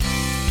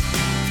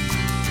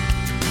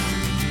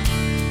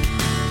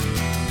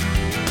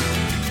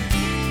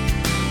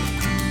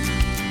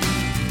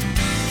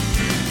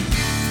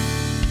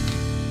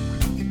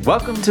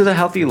Welcome to the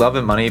Healthy Love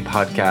and Money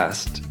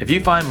podcast. If you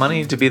find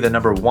money to be the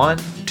number 1,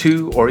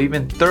 2, or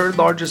even third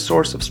largest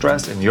source of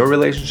stress in your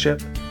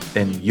relationship,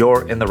 then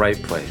you're in the right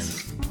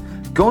place.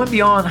 Going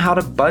beyond how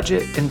to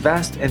budget,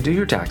 invest, and do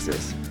your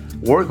taxes,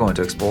 we're going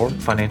to explore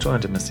financial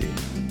intimacy.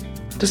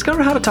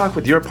 Discover how to talk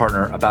with your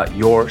partner about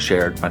your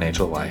shared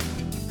financial life.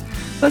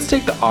 Let's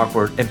take the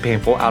awkward and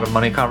painful out of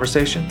money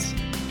conversations.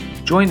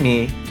 Join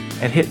me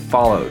and hit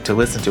follow to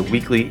listen to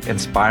weekly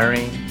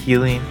inspiring,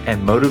 healing,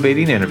 and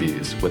motivating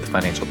interviews with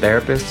financial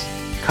therapists,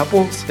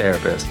 couples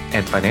therapists,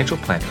 and financial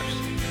planners,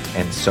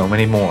 and so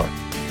many more.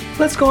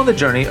 Let's go on the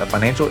journey of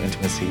financial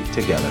intimacy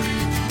together.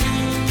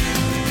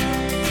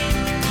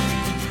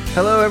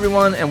 Hello,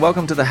 everyone, and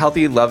welcome to the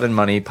Healthy Love and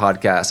Money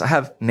podcast. I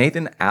have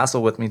Nathan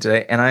Astle with me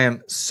today, and I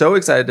am so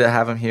excited to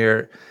have him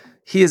here.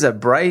 He is a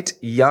bright,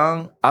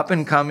 young,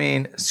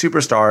 up-and-coming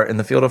superstar in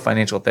the field of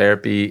financial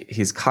therapy.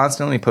 He's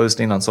constantly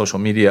posting on social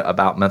media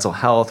about mental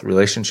health,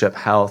 relationship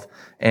health,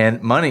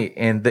 and money,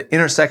 and the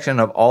intersection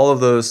of all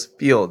of those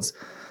fields.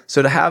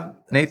 So to have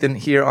Nathan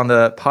here on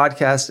the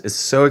podcast is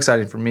so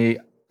exciting for me.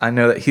 I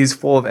know that he's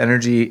full of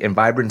energy and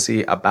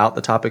vibrancy about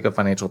the topic of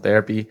financial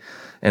therapy.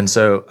 And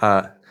so,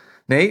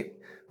 Nate,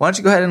 why don't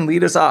you go ahead and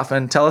lead us off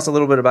and tell us a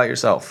little bit about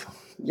yourself?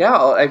 Yeah,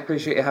 I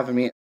appreciate you having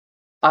me.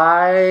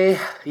 I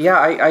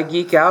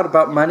geek out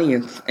about money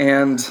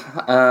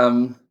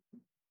and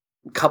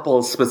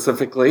couples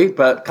specifically,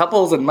 but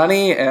couples and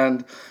money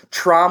and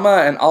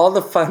trauma and all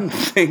the fun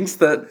things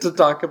to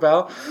talk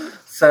about.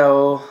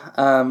 So,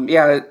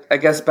 I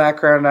guess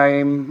background,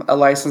 I'm a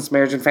licensed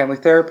marriage and family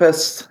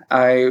therapist.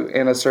 I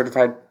am a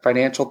certified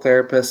financial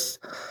therapist.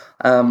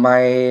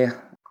 My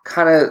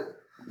kind of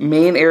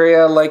main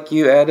area, like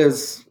you, Ed,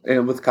 is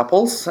with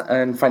couples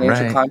and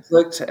financial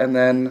conflict. And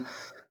then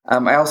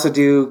I also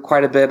do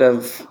quite a bit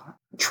of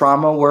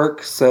trauma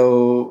work,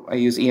 so I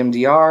use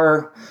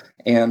EMDR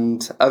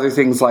and other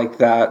things like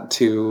that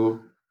to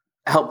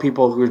help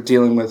people who are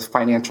dealing with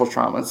financial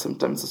trauma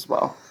symptoms as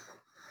well.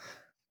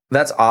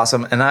 That's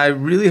awesome. And I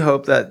really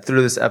hope that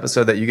through this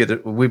episode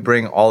that we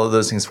bring all of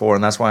those things forward.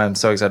 And that's why I'm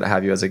so excited to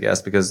have you as a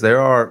guest, because there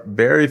are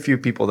very few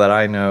people that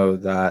I know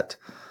that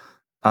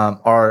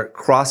are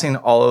crossing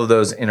all of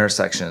those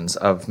intersections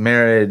of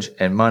marriage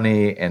and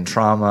money and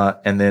trauma,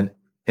 and then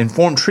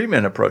informed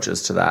treatment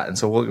approaches to that. And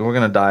so we're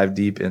going to dive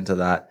deep into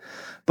that.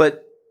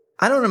 But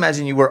I don't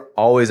imagine you were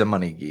always a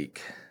money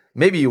geek.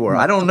 Maybe you were.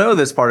 I don't know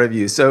this part of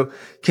you. So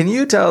can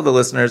you tell the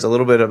listeners a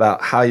little bit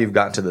about how you've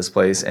gotten to this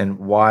place and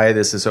why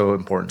this is so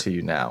important to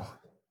you now?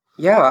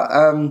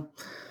 Yeah.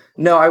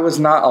 No, I was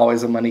not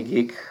always a money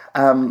geek.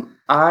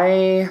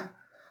 I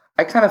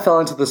kind of fell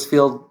into this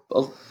field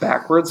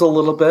backwards a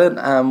little bit,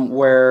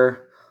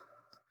 where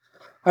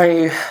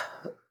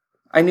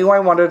I knew I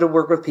wanted to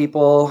work with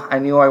people. I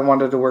knew I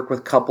wanted to work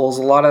with couples.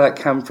 A lot of that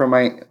came from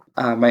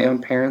my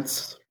own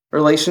parents'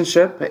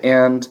 relationship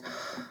and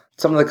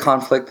some of the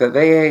conflict that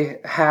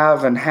they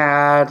have and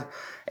had.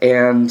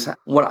 And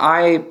when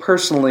I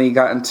personally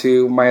got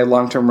into my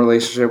long-term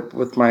relationship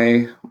with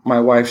my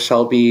wife,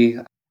 Shelby,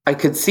 I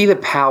could see the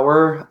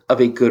power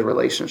of a good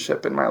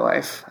relationship in my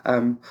life.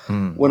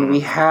 When we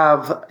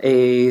have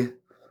a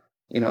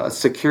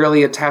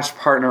securely attached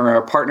partner, or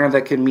a partner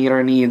that can meet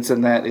our needs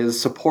and that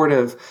is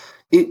supportive,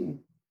 it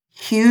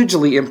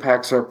hugely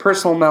impacts our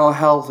personal mental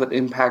health. It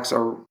impacts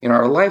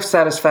our life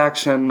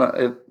satisfaction.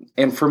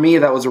 And for me,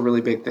 that was a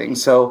really big thing.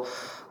 So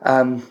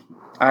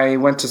I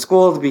went to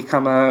school to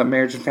become a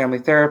marriage and family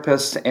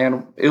therapist.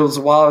 And it was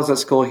while I was at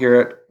school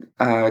here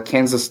at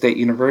Kansas State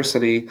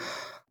University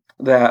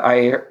that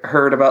I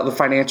heard about the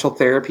financial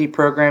therapy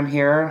program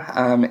here.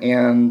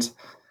 And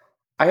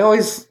I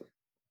always,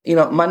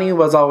 money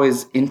was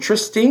always an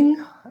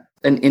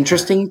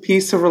interesting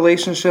piece of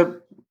relationship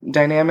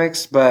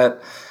dynamics,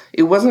 but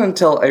it wasn't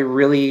until I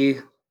really,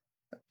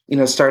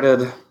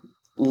 started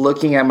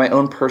looking at my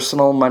own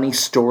personal money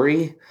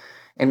story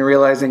and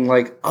realizing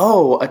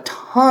a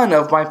ton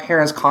of my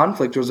parents'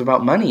 conflict was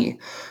about money.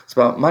 It's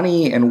about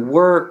money and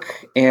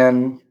work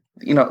and,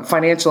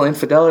 financial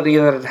infidelity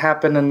that had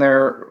happened in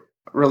their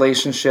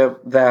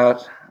relationship,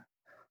 that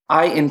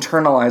I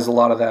internalized a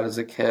lot of that as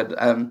a kid.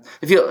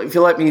 If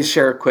you let me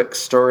share a quick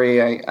story.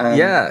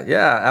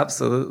 Yeah,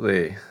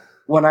 absolutely.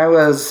 When I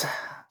was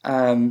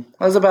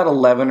about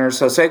 11 or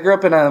so. So I grew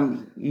up in a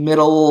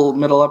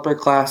middle upper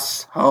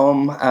class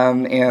home,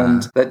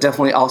 and that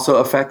definitely also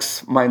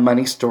affects my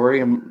money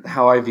story and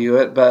how I view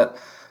it. But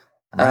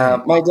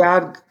my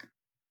dad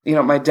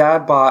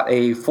bought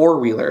a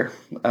 4-wheeler,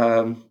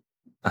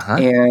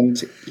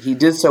 and he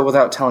did so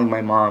without telling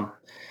my mom.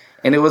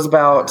 And it was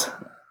about,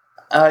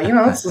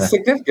 it's a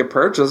significant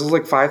purchase. It was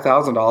like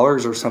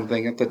 $5,000 or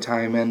something at the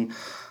time, and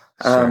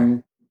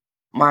sure.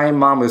 My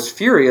mom was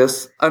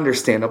furious,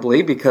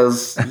 understandably,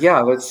 because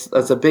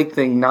that's a big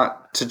thing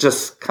not to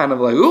just kind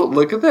of ooh,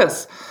 look at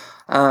this.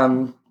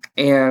 And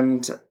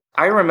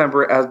I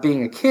remember as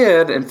being a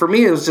kid, and for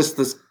me it was just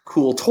this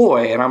cool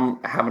toy, and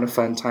I'm having a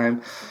fun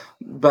time.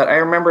 But I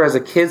remember as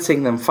a kid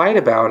seeing them fight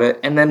about it,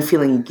 and then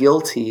feeling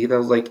guilty. That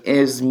was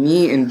is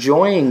me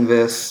enjoying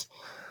this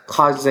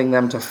causing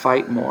them to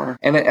fight more.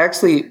 And it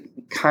actually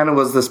kind of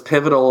was this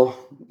pivotal,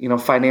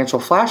 financial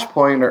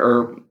flashpoint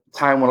or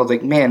time when I was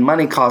like, man,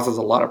 money causes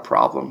a lot of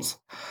problems.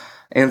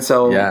 And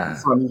so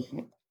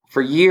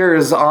for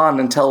years on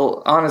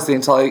until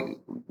I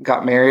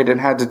got married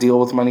and had to deal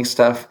with money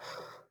stuff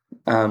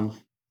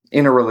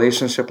in a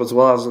relationship as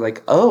well, I was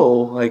like,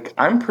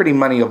 I'm pretty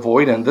money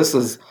avoidant. This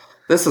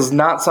is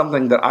not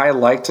something that I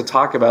like to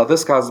talk about.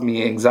 This causes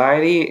me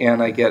anxiety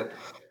and I get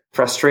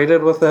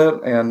frustrated with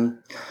it. And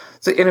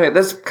so anyway,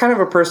 that's kind of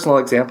a personal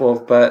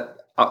example, but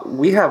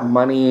we have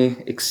money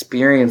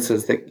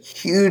experiences that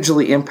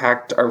hugely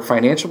impact our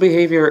financial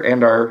behavior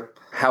and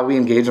how we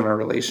engage in our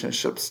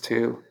relationships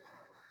too.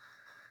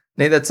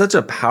 Nate, that's such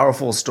a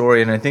powerful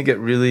story, and I think it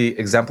really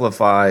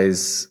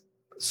exemplifies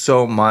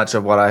so much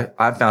of what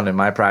I've found in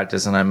my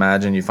practice, and I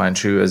imagine you find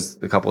true as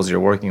the couples you're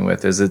working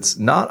with, is it's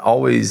not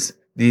always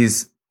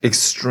these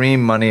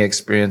extreme money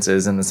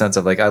experiences in the sense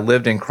of I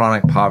lived in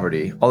chronic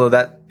poverty, although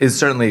that is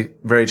certainly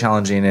very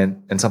challenging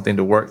and something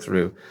to work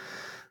through.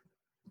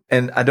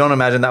 And I don't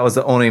imagine that was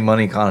the only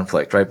money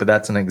conflict, right? But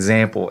that's an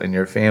example in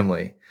your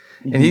family.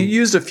 Mm-hmm. And you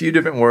used a few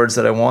different words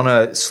that I want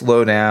to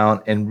slow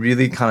down and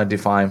really kind of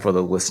define for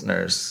the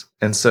listeners.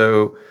 And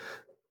so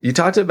you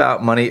talked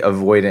about money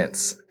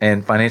avoidance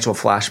and financial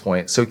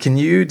flashpoint. So can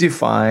you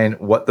define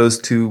what those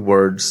two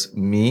words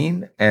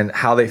mean and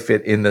how they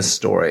fit in this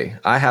story?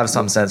 I have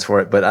some sense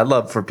for it, but I'd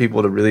love for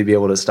people to really be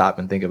able to stop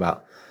and think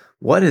about,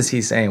 what is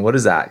he saying? What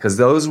is that? Because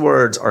those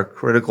words are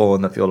critical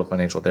in the field of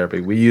financial therapy.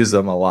 We use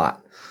them a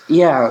lot.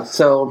 Yeah,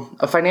 so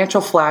a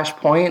financial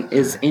flashpoint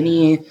is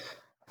any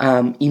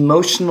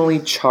emotionally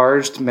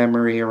charged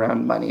memory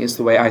around money is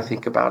the way I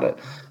think about it.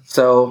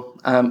 So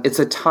it's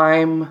a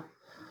time,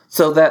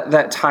 so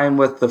that time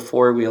with the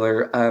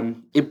four-wheeler,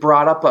 it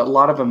brought up a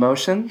lot of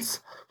emotions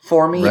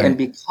for me. Right. And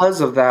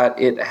because of that,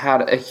 it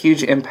had a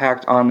huge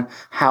impact on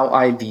how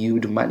I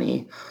viewed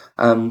money.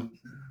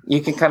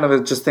 You can kind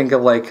of just think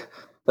of like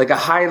a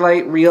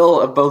highlight reel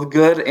of both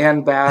good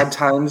and bad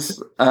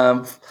times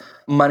of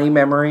money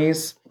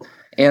memories.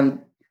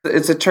 And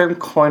it's a term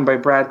coined by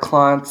Brad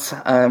Klontz,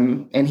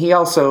 and he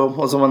also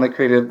was the one that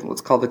created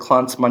what's called the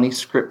Klontz Money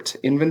Script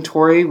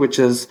Inventory, which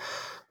is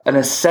an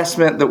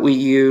assessment that we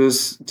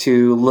use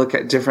to look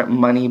at different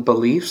money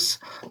beliefs.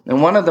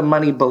 And one of the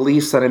money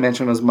beliefs that I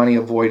mentioned was money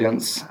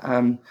avoidance,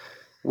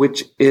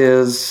 which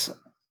is,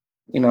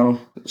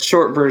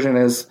 short version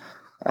is,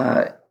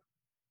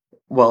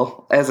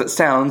 as it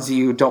sounds,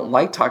 you don't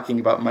like talking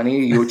about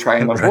money. You try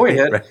and avoid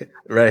it.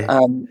 Right.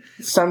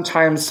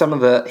 Sometimes some of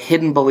the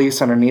hidden beliefs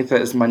underneath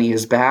it is money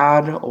is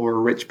bad or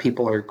rich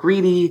people are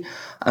greedy.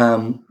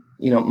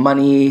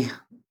 Money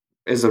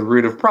is a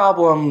root of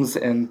problems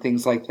and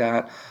things like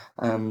that.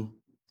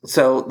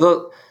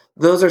 So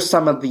those are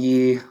some of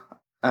the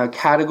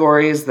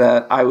categories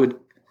that I would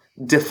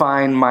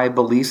define my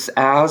beliefs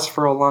as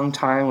for a long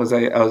time.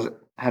 I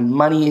had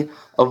money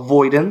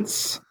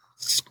avoidance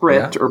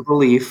script or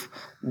belief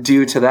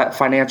due to that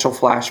financial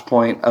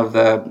flashpoint of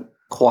the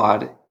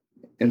quad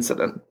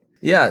incident.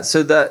 Yeah.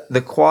 So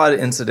the quad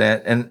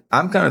incident, and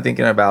I'm kind of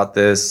thinking about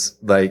this,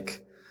 I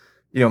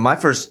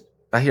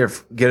hear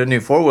get a new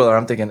four-wheeler,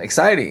 I'm thinking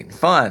exciting,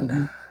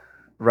 fun,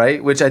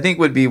 right? Which I think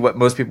would be what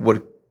most people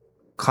would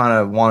kind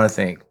of want to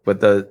think. But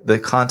the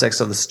context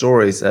of the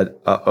story said,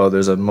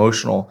 there's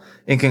emotional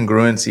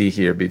incongruency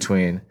here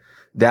between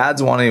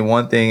dad's wanting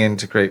one thing and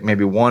to create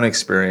maybe one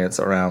experience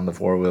around the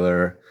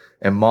four-wheeler,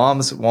 and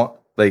mom's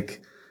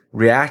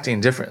reacting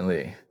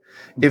differently.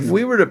 If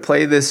we were to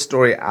play this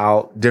story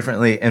out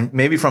differently and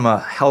maybe from a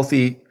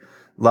healthy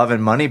love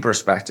and money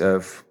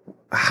perspective,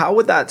 how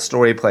would that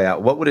story play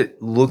out? What would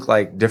it look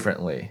like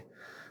differently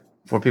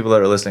for people that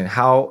are listening?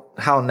 How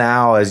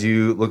now, as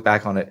you look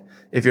back on it,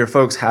 if your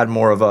folks had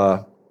more of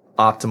a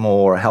optimal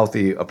or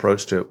healthy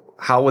approach to it,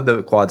 how would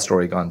the quad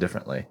story gone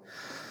differently?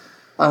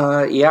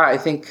 I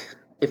think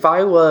if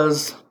I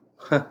was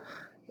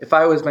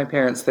my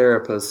parents'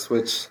 therapist,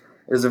 which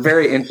is a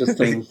very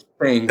interesting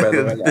thing, by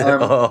the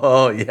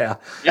way. Yeah.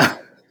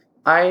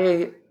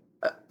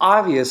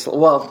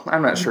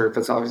 I'm not sure if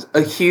it's obvious.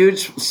 A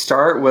huge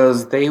start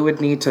was they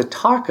would need to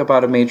talk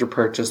about a major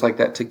purchase like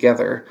that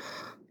together,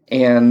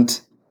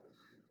 and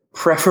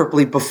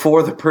preferably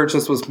before the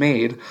purchase was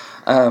made.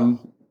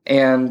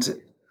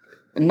 And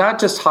not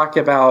just talk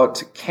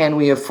about, can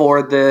we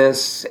afford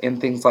this and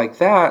things like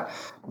that,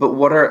 but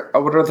what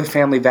are the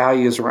family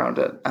values around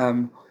it?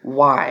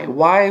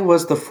 Why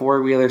was the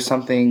four-wheeler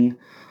something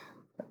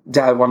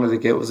Dad wanted to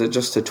get? Was it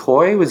just a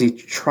toy? Was he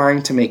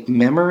trying to make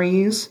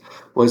memories?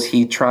 Was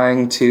he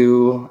trying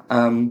to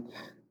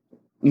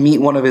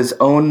meet one of his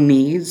own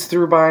needs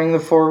through buying the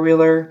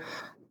four-wheeler?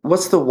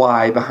 What's the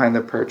why behind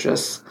the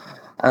purchase?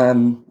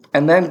 And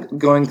then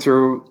going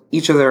through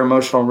each of their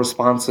emotional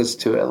responses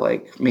to it,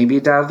 like maybe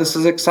Dad, this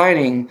is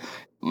exciting.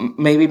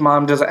 Maybe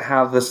Mom doesn't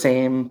have the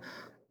same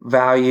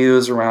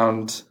values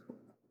around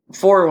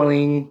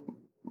four-wheeling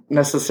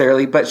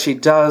necessarily, but she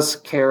does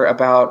care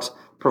about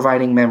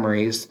providing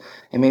memories.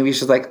 And maybe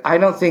she's like, I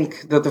don't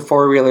think that the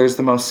four-wheeler is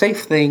the most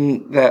safe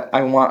thing that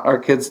I want our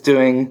kids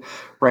doing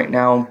right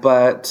now,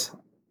 but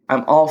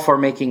I'm all for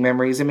making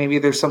memories. And maybe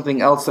there's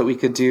something else that we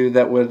could do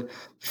that would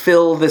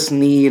fill this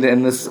need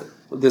and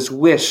this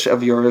wish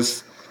of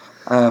yours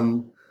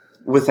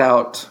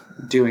without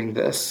doing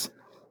this.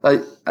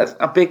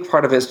 A big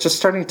part of it is just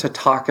starting to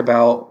talk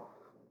about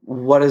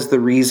what is the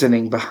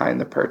reasoning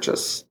behind the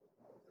purchase.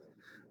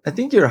 I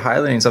think you're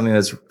highlighting something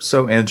that's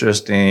so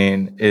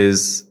interesting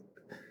is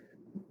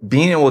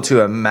being able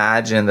to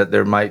imagine that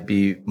there might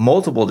be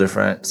multiple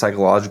different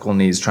psychological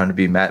needs trying to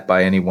be met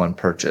by any one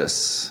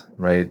purchase,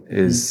 right?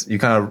 Is you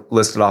kind of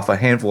listed off a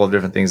handful of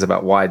different things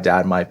about why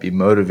dad might be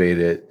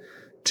motivated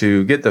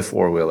to get the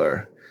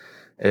four-wheeler.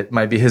 It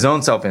might be his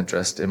own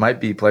self-interest. It might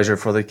be pleasure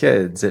for the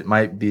kids. It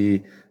might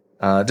be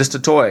just a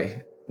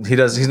toy.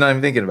 He's not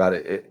even thinking about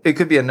it. It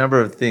could be a number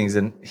of things,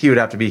 and he would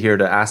have to be here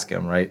to ask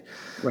him, right?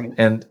 Right.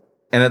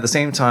 And at the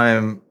same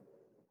time,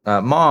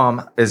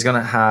 mom is going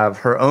to have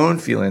her own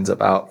feelings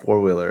about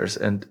four-wheelers.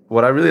 And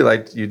what I really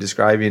liked you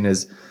describing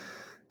is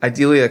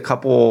ideally a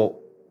couple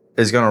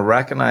is going to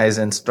recognize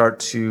and start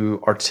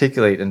to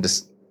articulate and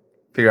just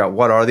figure out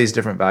what are these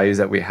different values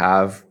that we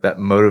have that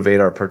motivate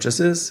our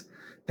purchases.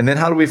 And then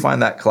how do we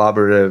find that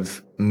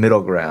collaborative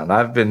middle ground?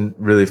 I've been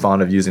really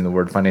fond of using the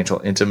word financial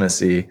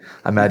intimacy.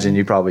 I imagine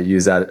you probably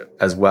use that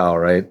as well,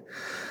 right?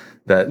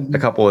 That a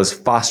couple is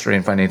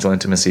fostering financial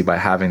intimacy by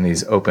having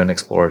these open,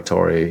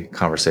 exploratory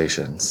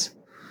conversations.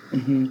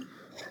 Mm-hmm.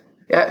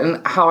 Yeah,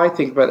 and how I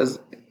think about it is,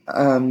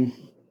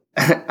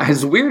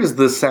 as weird as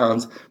this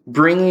sounds,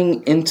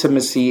 bringing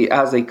intimacy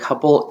as a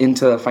couple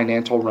into the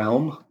financial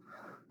realm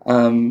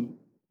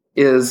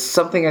is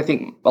something I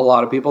think a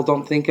lot of people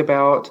don't think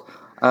about.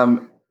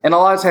 And a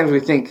lot of times we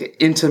think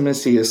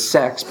intimacy is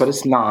sex, but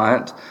it's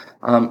not.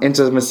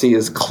 Intimacy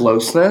is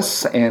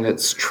closeness, and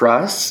it's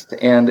trust,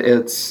 and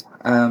it's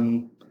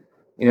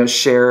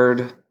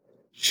shared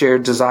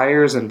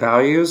desires and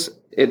values.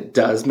 It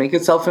does make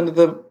itself into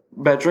the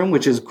bedroom,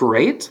 which is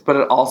great, but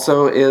it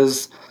also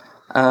is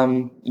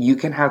you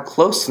can have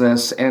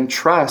closeness and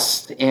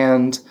trust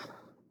and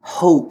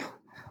hope.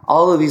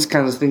 All of these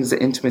kinds of things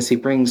that intimacy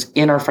brings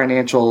in our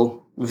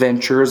financial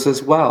ventures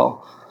as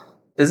well.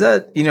 Is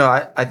that,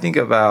 I think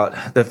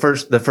about the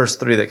first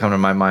three that come to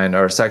my mind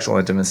are sexual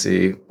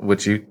intimacy,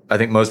 which I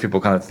think most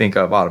people kind of think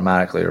of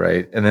automatically,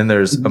 right? And then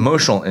there's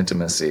emotional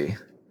intimacy,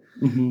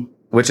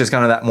 which is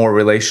kind of that more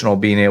relational,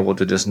 being able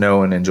to just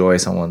know and enjoy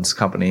someone's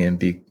company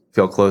and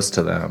feel close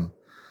to them.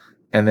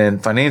 And then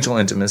financial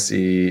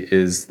intimacy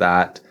is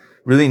that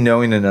really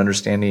knowing and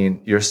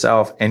understanding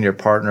yourself and your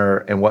partner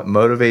and what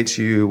motivates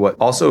you, what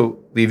also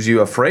leaves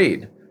you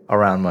afraid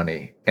around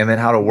money, and then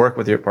how to work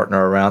with your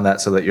partner around that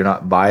so that you're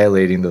not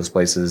violating those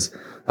places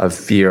of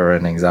fear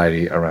and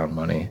anxiety around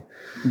money.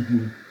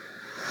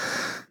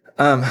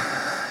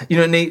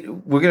 Nate,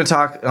 we're going to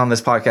talk on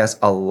this podcast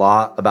a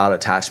lot about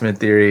attachment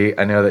theory.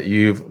 I know that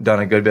you've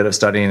done a good bit of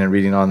studying and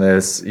reading on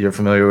this. You're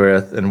familiar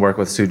with and work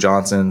with Sue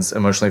Johnson's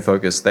emotionally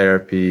focused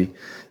therapy.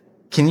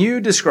 Can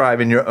you describe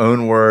in your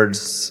own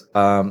words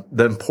the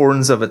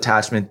importance of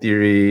attachment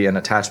theory and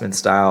attachment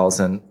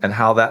styles and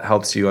how that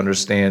helps you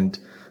understand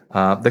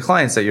the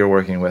clients that you're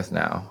working with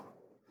now?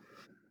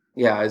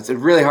 Yeah, it's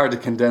really hard to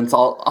condense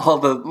all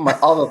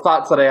the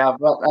thoughts that I have.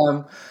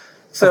 But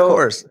so, of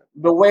course,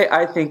 the way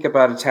I think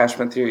about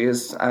attachment theory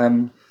is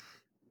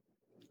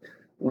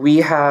we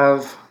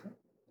have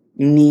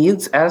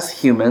needs as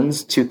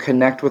humans to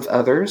connect with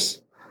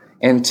others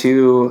and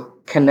to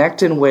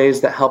connect in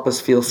ways that help us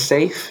feel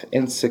safe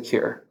and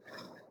secure.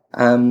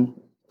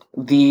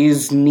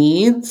 These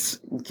needs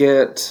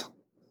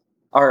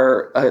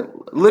are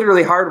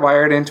literally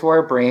hardwired into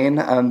our brain.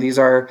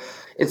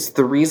 It's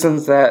the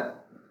reasons that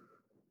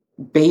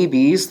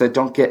babies that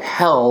don't get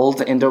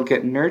held and don't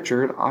get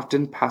nurtured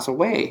often pass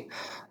away.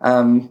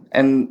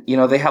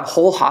 They have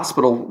whole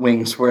hospital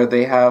wings where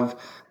they have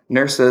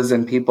nurses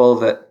and people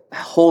that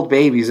hold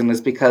babies. And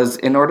it's because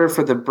in order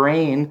for the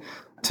brain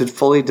to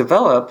fully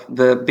develop,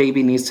 the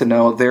baby needs to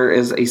know there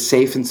is a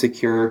safe and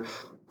secure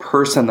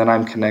person that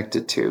I'm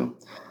connected to.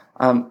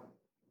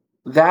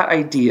 That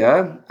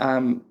idea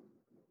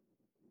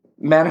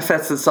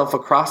manifests itself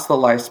across the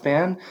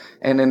lifespan,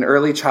 and in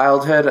early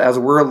childhood, as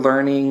we're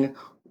learning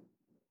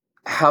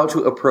how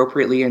to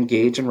appropriately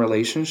engage in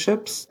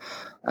relationships,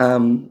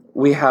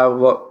 we have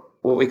what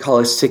we call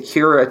a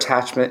secure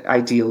attachment,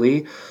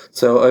 ideally.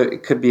 So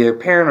it could be a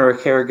parent or a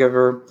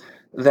caregiver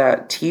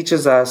that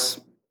teaches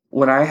us,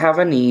 when I have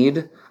a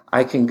need,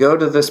 I can go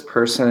to this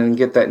person and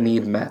get that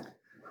need met.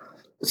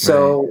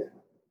 So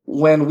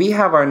when we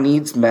have our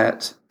needs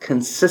met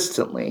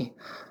consistently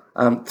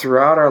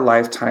throughout our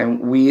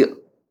lifetime, we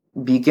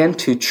begin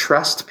to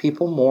trust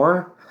people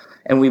more,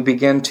 and we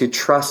begin to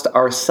trust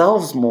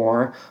ourselves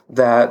more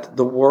that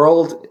the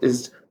world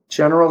is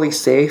generally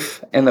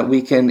safe and that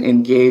we can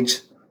engage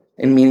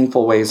in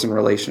meaningful ways in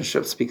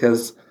relationships.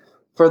 Because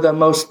for the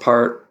most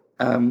part,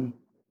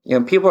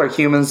 people are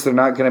humans. They're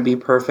not going to be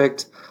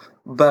perfect,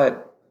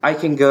 but I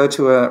can go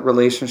to a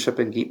relationship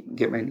and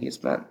get my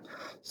needs met.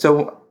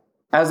 So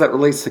as that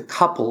relates to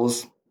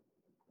couples,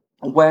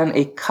 when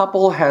a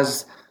couple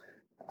has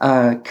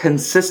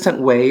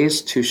consistent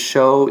ways to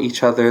show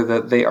each other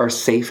that they are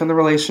safe in the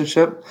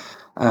relationship,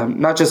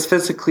 not just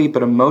physically,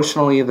 but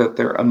emotionally, that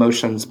their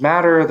emotions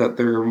matter, that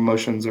their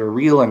emotions are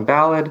real and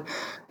valid,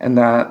 and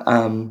that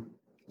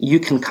you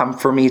can come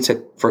for me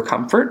for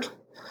comfort.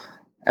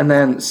 And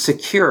then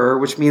secure,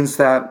 which means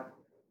that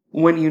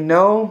when you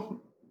know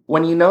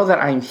that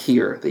I'm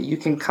here, that you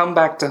can come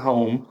back to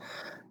home,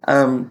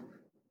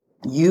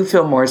 you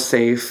feel more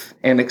safe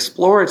and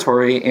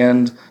exploratory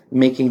and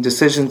making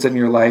decisions in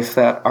your life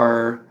that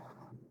are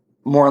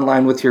more in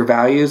line with your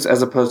values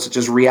as opposed to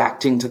just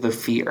reacting to the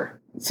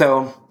fear.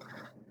 So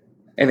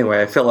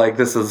anyway, I feel like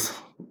this is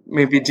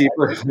maybe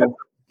deeper.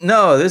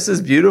 No, this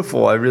is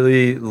beautiful. I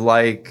really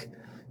like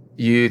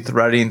you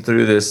threading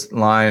through this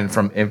line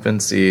from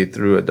infancy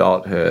through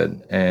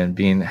adulthood and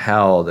being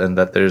held, and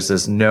that there's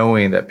this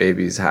knowing that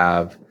babies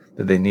have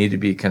that they need to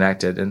be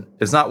connected. And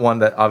it's not one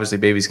that obviously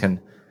babies can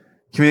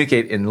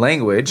communicate in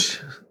language,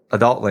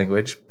 adult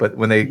language, but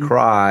when they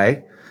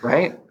cry,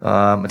 right?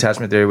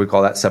 Attachment theory would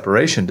call that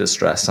separation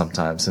distress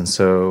sometimes. And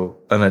so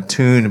an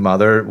attuned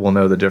mother will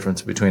know the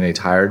difference between a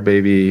tired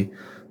baby,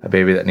 a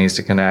baby that needs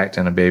to connect,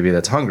 and a baby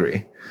that's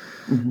hungry.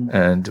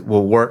 And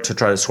we'll work to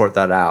try to sort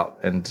that out.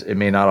 And it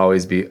may not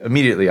always be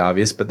immediately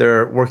obvious, but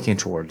they're working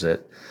towards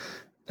it.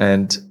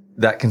 And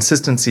that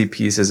consistency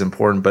piece is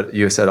important. But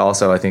you said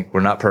also, I think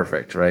we're not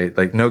perfect, right?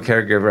 Like no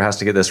caregiver has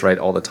to get this right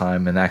all the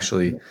time. And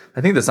actually,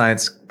 I think the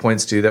science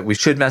points to that we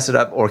should mess it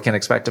up or can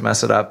expect to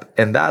mess it up.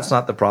 And that's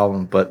not the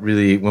problem. But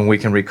really, when we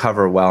can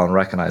recover well and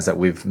recognize that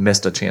we've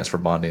missed a chance for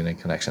bonding and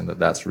connection,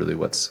 that's really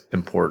what's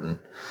important.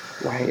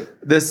 Right.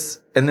 This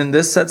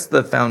sets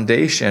the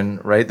foundation,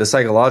 right? The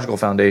psychological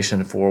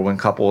foundation for when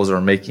couples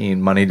are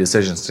making money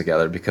decisions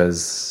together,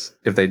 because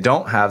if they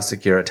don't have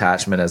secure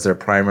attachment as their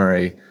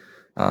primary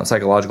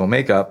psychological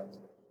makeup,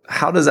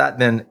 how does that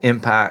then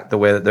impact the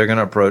way that they're going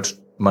to approach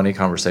money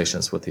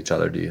conversations with each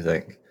other, do you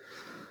think?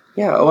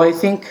 Yeah, well, I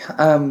think,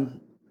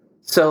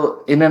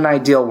 so in an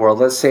ideal world,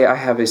 let's say I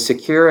have a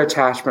secure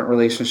attachment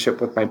relationship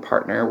with my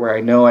partner where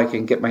I know I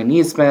can get my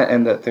needs met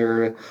and that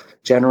they're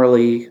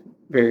generally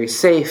very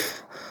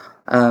safe.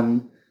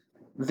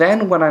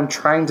 Then when I'm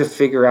trying to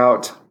figure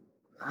out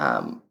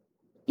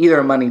either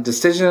a money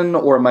decision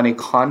or a money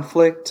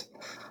conflict,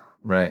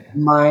 right,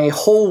 my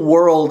whole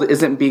world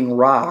isn't being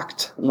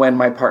rocked when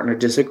my partner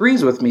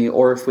disagrees with me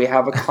or if we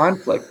have a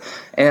conflict.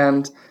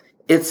 And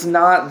it's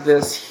not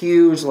this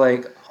huge,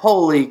 like,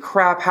 holy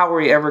crap, how are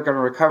we ever going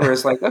to recover?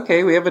 It's like,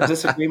 okay, we have a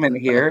disagreement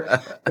here,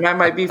 and I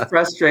might be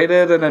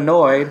frustrated and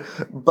annoyed,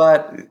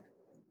 but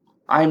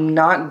I'm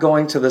not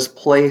going to this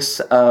place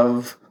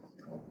of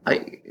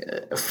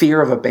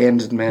fear of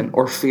abandonment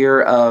or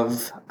fear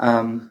of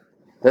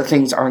that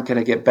things aren't going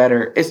to get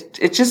better.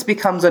 It just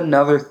becomes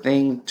another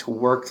thing to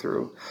work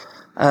through.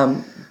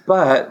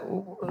 But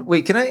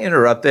wait, can I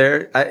interrupt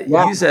there?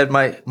 Yeah. You said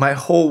my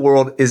whole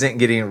world isn't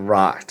getting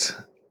rocked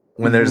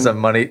when there's a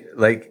money,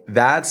 like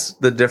that's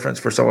the difference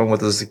for someone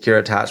with a secure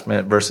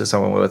attachment versus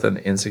someone with an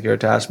insecure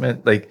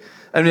attachment. Like,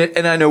 I mean,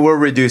 and I know we're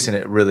reducing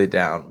it really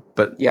down,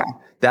 but yeah,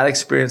 that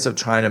experience of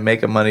trying to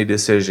make a money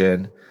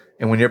decision,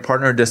 and when your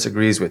partner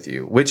disagrees with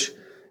you, which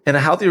in a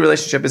healthy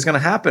relationship is going to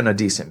happen a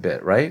decent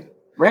bit, right?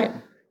 Right.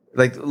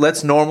 Like,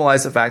 let's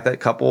normalize the fact that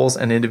couples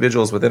and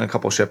individuals within a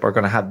coupleship are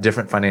going to have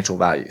different financial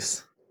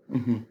values.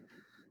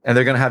 And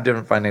they're going to have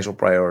different financial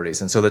priorities.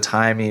 And so the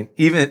timing,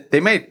 even they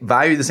may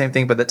value the same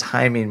thing, but the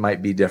timing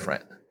might be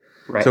different.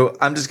 Right. So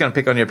I'm just going to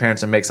pick on your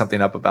parents and make something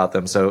up about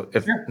them. So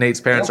if Nate's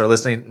parents are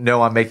listening,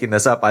 no, I'm making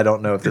this up. I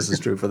don't know if this is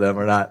true for them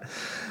or not.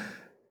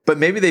 But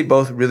maybe they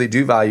both really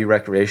do value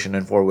recreation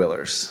and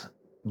four-wheelers.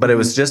 But it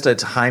was just a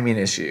timing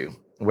issue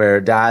where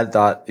dad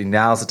thought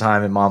now's the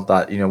time and mom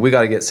thought, we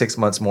got to get 6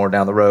 months more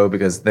down the road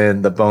because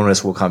then the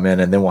bonus will come in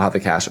and then we'll have the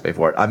cash to pay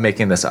for it. I'm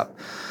making this up.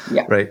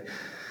 Yeah. Right.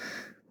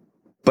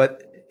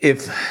 But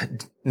if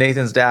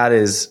Nathan's dad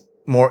is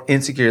more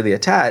insecurely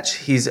attached,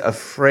 he's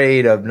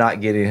afraid of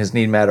not getting his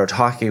need met or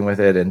talking with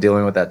it and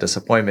dealing with that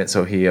disappointment.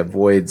 So he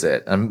avoids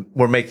it. And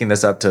we're making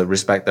this up to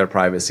respect their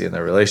privacy and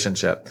their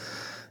relationship.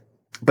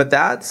 But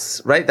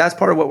that's right. That's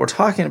part of what we're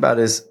talking about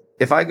is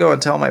if I go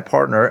and tell my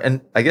partner,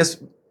 and I guess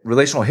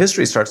relational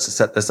history starts to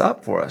set this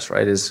up for us,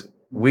 right? Is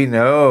we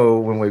know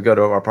when we go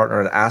to our partner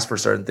and ask for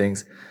certain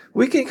things,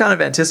 we can kind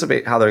of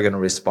anticipate how they're going to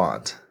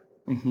respond.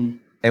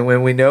 And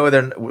when we know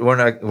we're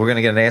going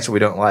to get an answer we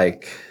don't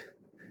like,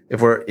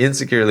 if we're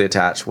insecurely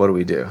attached, what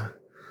do?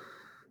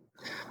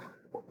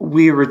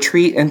 We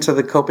retreat into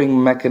the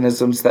coping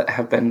mechanisms that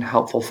have been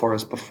helpful for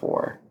us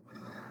before.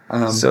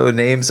 So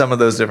name some of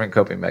those different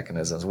coping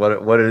mechanisms.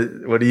 What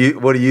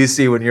do you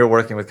see when you're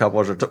working with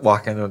couples or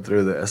walking them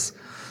through this?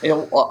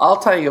 Well, I'll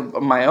tell you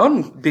my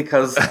own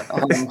because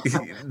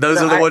those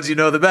are the ones you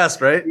know the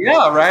best, right?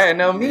 Yeah, right. I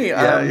know me.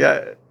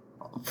 Yeah.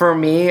 For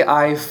me,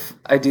 I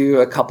do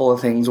a couple of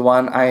things.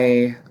 One,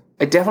 I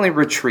definitely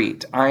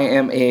retreat. I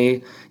am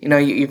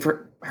you've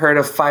heard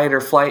of fight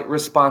or flight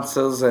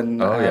responses,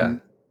 and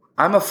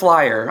I'm a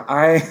flyer.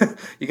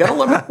 You got to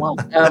limit one.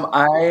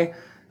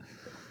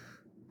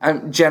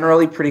 I'm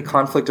generally pretty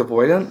conflict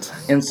avoidant.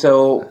 And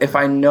so if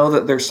I know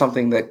that there's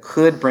something that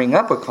could bring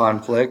up a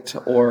conflict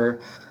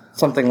or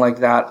something like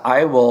that,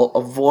 I will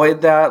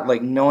avoid that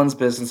like no one's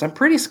business. I'm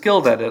pretty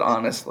skilled at it,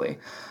 honestly.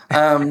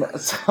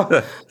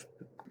 So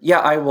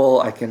yeah,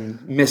 I can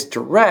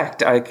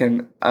misdirect. I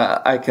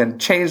can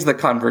change the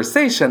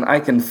conversation. I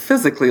can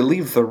physically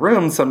leave the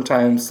room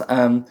sometimes.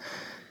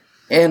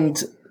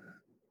 And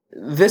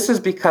this is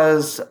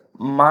because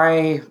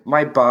my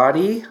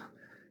body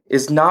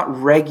is not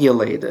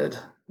regulated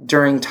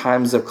during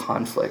times of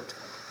conflict.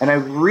 And I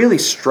really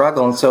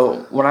struggle. And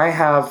so when I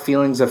have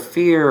feelings of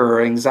fear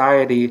or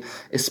anxiety,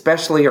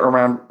 especially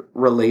around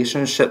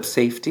relationship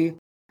safety,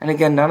 and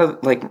again,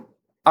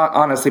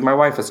 honestly, my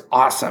wife is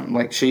awesome.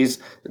 Like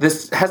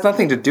this has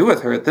nothing to do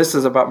with her. This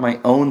is about my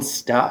own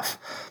stuff.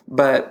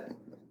 But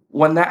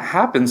when that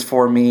happens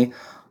for me,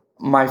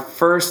 my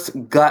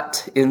first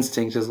gut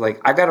instinct is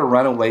like, I got to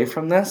run away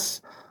from this.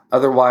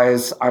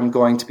 Otherwise, I'm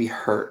going to be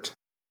hurt.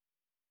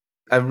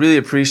 I really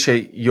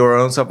appreciate your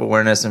own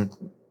self-awareness and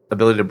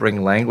ability to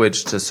bring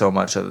language to so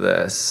much of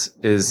this.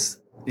 Is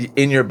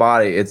in your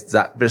body, it's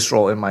that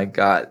visceral in my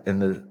gut,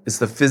 and it's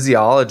the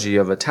physiology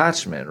of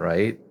attachment,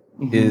 right?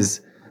 Mm-hmm.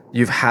 Is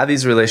you've had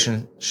these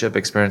relationship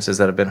experiences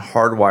that have been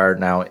hardwired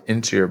now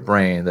into your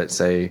brain that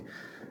say,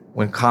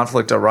 when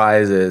conflict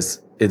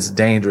arises, it's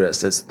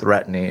dangerous, it's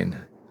threatening,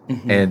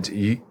 mm-hmm.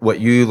 and what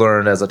you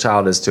learned as a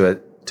child is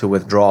to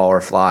withdraw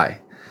or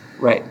fly.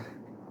 Right.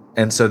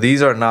 And so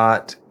these are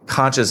not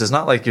conscious. It's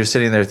not like you're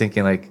sitting there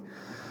thinking like,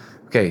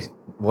 okay,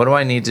 what do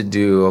I need to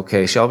do?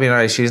 Okay, Shelby and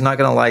I, she's not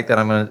going to like that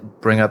I'm going to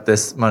bring up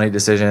this money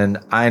decision.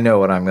 I know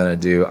what I'm going to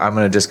do. I'm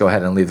going to just go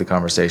ahead and leave the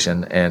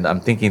conversation. And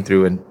I'm thinking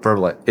through and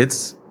verbal.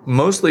 It's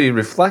mostly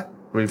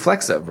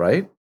reflexive,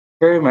 right?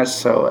 Very much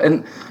so.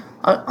 And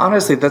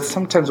honestly, that's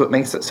sometimes what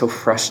makes it so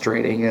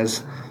frustrating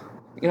is,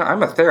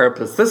 I'm a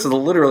therapist. This is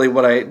literally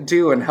what I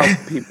do and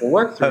help people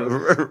work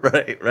through.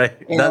 Right.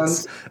 And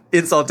that's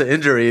insult to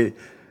injury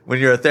when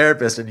you're a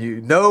therapist and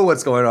you know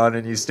what's going on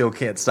and you still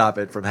can't stop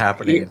it from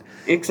happening.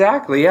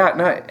 Exactly, yeah.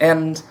 No,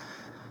 and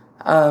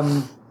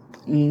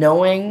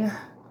knowing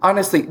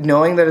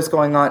that it's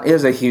going on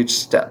is a huge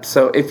step.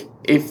 So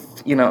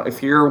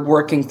if you're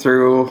working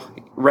through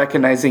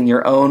recognizing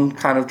your own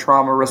kind of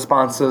trauma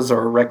responses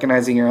or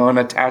recognizing your own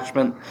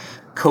attachment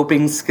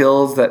coping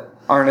skills that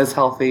aren't as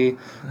healthy,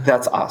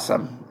 that's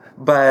awesome.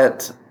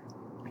 But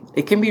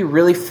it can be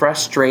really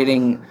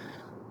frustrating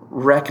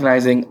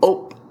recognizing,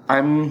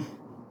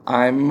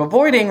 I'm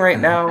avoiding right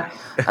now.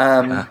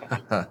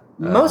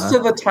 Most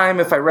of the time,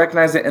 if I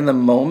recognize it in the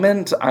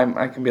moment,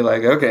 I can be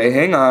like, okay,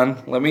 hang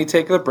on, let me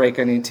take the break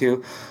I need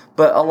to.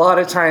 But a lot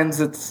of times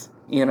it's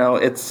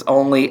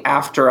only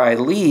after I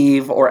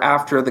leave or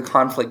after the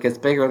conflict gets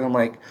bigger that I'm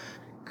like,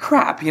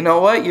 crap, you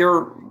know what?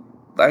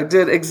 I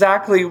did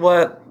exactly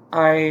what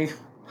I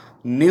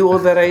knew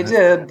that I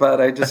did,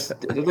 but I just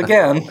did it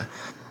again.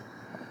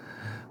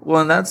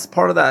 Well, and that's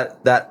part of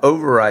that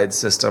override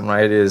system,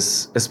 right?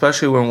 Is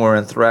especially when we're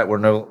in threat, we're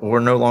no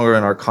longer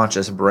in our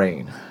conscious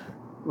brain.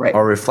 Right.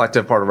 Our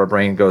reflective part of our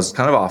brain goes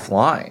kind of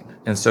offline.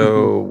 And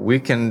so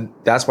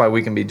that's why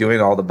we can be doing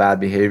all the bad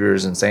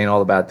behaviors and saying all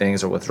the bad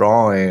things or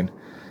withdrawing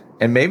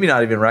and maybe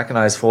not even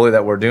recognize fully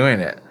that we're doing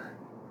it.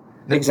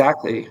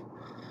 Exactly.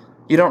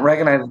 You don't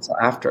recognize it until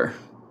after.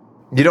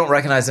 You don't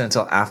recognize it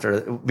until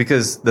after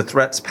because the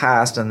threat's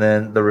passed, and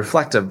then the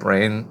reflective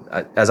brain,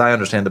 as I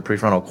understand the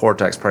prefrontal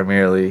cortex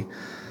primarily,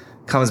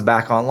 comes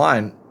back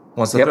online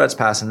once the threat's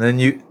passed. And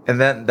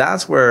then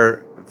that's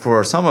where,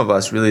 for some of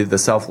us, really the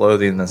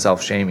self-loathing and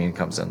self-shaming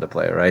comes into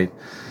play, right?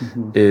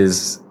 Mm-hmm.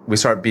 Is we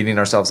start beating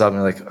ourselves up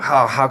and like,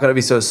 how could I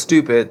be so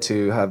stupid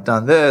to have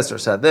done this or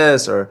said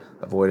this or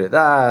avoided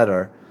that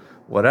or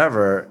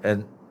whatever.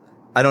 And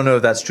I don't know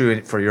if that's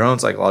true for your own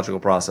psychological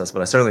process,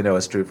 but I certainly know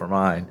it's true for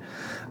mine.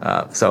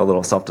 So a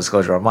little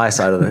self-disclosure on my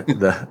side of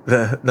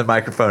the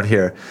microphone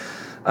here.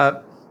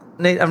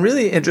 Nate, I'm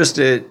really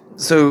interested.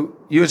 So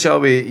you and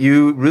Shelby,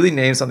 you really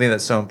named something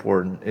that's so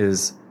important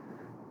is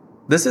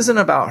this isn't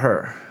about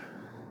her.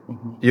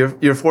 Mm-hmm.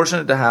 You're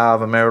fortunate to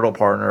have a marital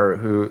partner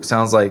who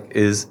sounds like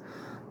is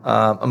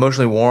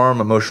emotionally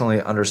warm,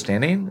 emotionally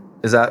understanding.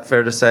 Is that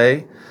fair to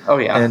say? Oh,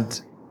 yeah.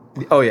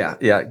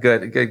 Yeah.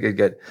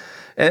 Good.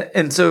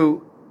 And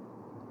so,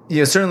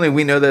 certainly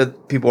we know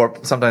that people are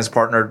sometimes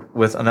partnered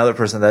with another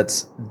person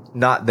that's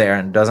not there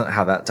and doesn't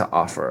have that to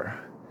offer.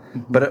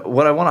 Mm-hmm. But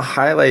what I want to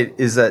highlight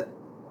is that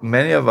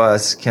many of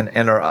us can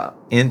enter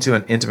into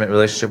an intimate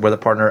relationship where the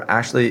partner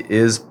actually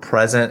is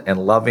present and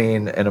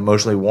loving and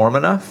emotionally warm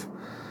enough,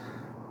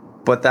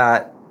 but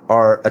that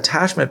our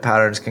attachment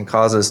patterns can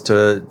cause us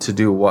to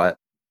do what,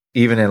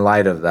 even in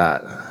light of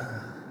that?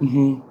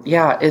 Mm-hmm.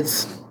 Yeah,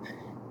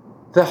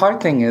 the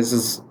hard thing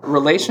is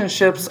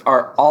relationships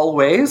are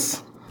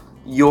always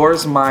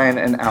yours, mine,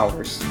 and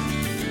ours.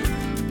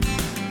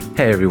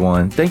 Hey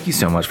everyone, thank you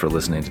so much for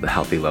listening to the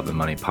Healthy Love and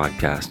Money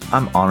podcast.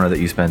 I'm honored that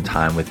you spend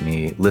time with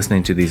me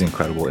listening to these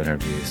incredible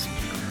interviews.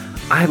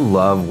 I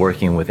love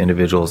working with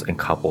individuals and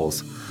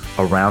couples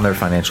around their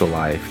financial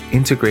life,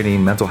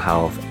 integrating mental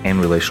health and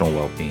relational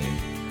well-being.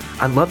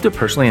 I'd love to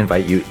personally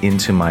invite you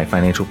into my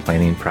financial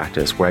planning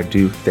practice where I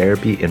do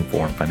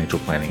therapy-informed financial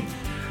planning,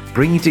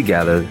 bringing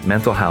together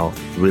mental health,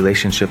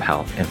 relationship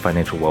health, and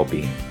financial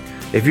well-being.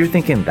 If you're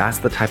thinking that's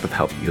the type of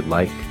help you'd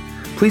like,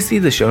 please see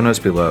the show notes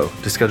below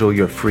to schedule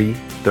your free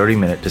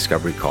 30-minute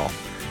discovery call.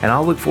 And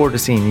I'll look forward to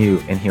seeing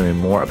you and hearing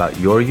more about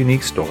your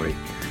unique story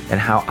and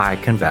how I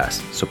can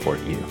best support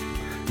you.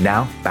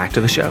 Now, back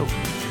to the show.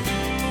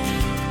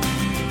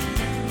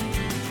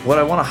 What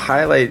I want to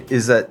highlight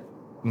is that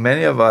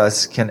many of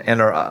us can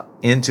enter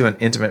into an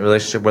intimate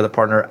relationship where the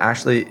partner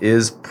actually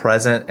is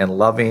present and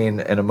loving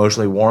and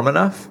emotionally warm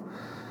enough,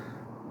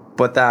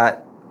 but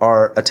that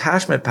our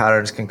attachment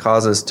patterns can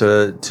cause us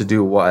to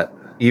do what,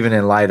 even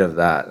in light of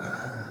that?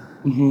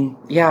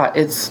 Yeah,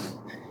 it's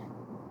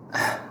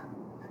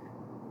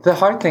the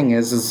hard thing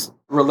is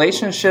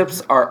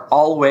relationships are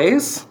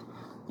always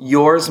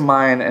yours,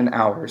 mine, and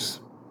ours,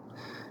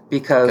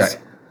 because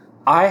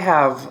I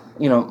have,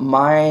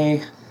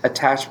 my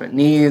attachment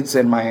needs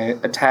and my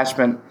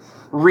attachment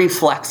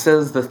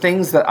reflexes, the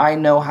things that I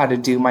know how to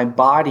do, my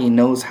body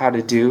knows how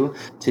to do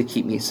to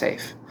keep me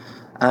safe.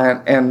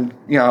 And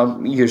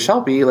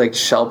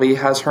Shelby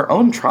has her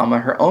own trauma,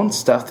 her own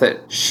stuff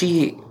that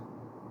she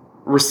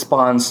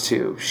responds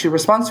to. She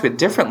responds to it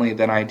differently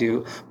than I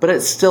do, but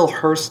it's still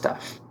her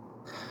stuff.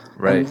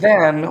 Right. And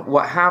then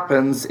what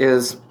happens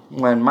is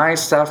when my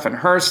stuff and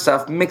her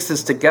stuff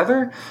mixes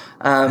together,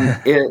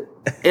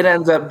 it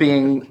ends up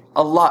being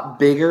a lot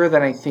bigger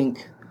than I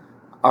think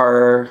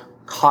our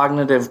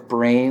cognitive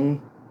brain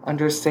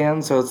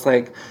understands. So it's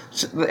like,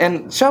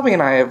 and Shelby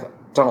and I have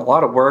done a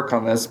lot of work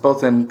on this,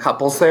 both in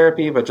couples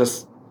therapy, but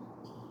just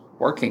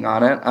working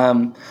on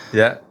it.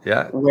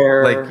 Yeah.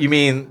 Where, like, you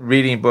mean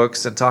reading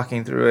books and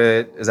talking through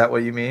it? Is that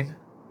what you mean?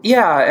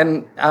 Yeah,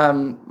 and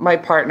my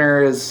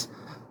partner is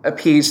a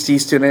PhD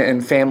student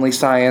in family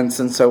science,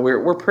 and so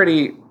we're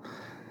pretty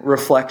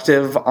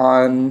reflective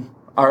on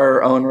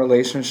our own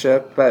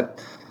relationship.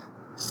 But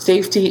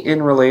safety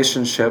in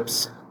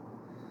relationships,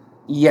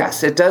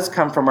 yes, it does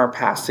come from our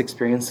past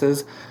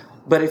experiences.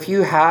 But if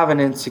you have an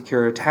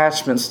insecure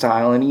attachment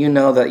style and you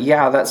know that,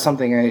 that's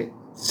something I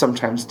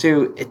sometimes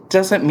do, it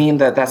doesn't mean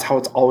that that's how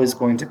it's always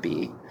going to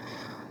be.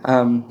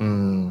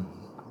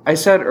 I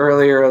said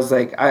earlier, I was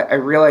like, I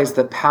realized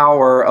the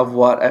power of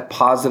what a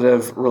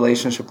positive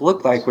relationship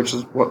looked like, which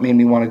is what made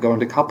me want to go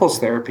into couples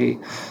therapy.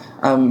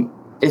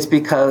 It's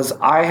because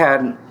I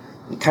had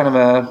kind of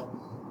a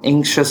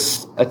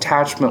anxious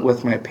attachment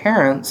with my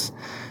parents.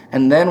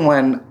 And then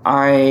when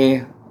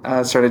I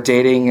started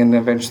dating and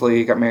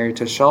eventually got married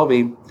to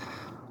Shelby,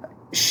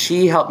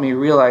 she helped me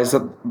realize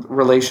that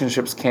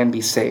relationships can be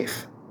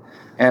safe.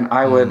 And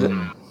I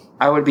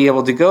would be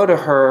able to go to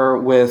her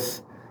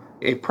with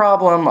a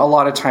problem. A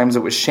lot of times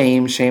it was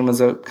shame. Shame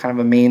was a kind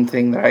of a main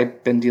thing that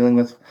I'd been dealing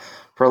with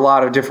for a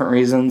lot of different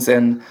reasons.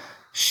 And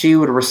she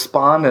would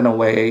respond in a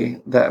way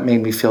that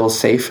made me feel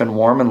safe and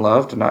warm and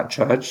loved and not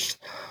judged.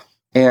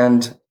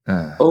 And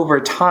over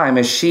time,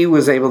 as she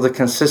was able to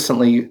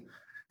consistently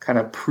kind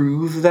of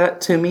prove that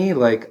to me,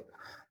 like,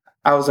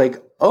 I was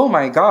like, oh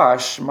my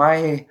gosh,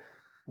 the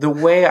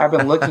way I've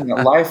been looking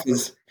at life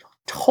is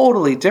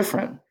totally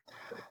different.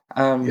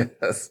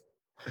 Yes.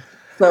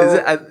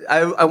 So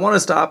I want to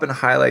stop and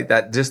highlight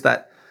that, just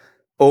that,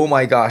 oh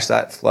my gosh,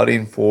 that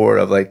flooding forward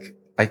of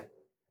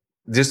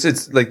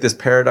it's like this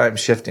paradigm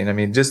shifting. I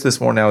mean, just this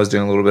morning I was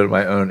doing a little bit of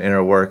my own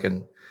inner work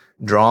and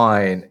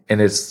drawing,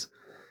 and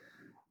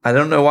I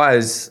don't know why I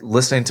was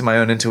listening to my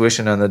own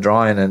intuition on the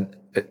drawing, and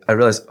I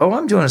realized,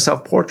 I'm doing a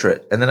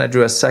self-portrait. And then I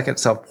drew a second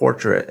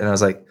self-portrait, and I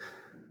was like,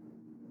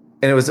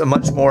 and it was a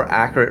much more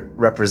accurate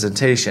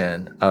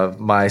representation of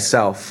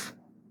myself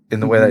in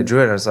the way that I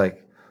drew it. I was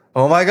like,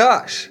 oh my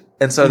gosh.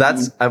 And so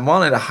I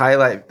wanted to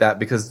highlight that,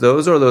 because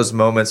those are those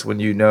moments when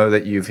you know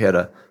that you've hit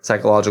a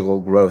psychological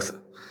growth.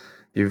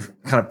 You've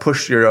kind of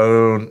pushed your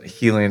own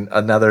healing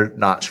another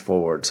notch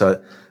forward.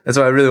 And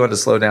so I really wanted to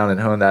slow down and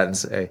hone that and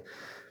say,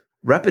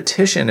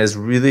 repetition is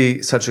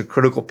really such a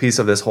critical piece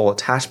of this whole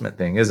attachment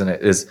thing, isn't it?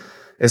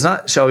 It's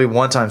not Shelby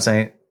one time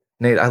saying,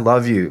 Nate, I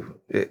love you.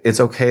 It's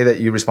okay that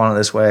you respond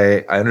this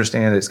way. I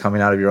understand it's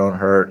coming out of your own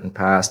hurt and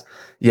past.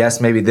 Yes,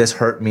 maybe this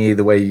hurt me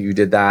the way you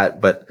did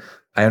that, but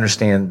I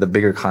understand the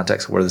bigger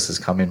context where this is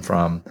coming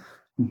from.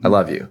 I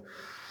love you.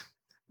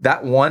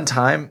 That one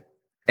time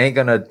ain't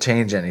going to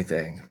change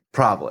anything,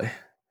 probably.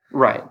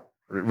 Right.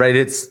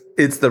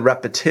 It's the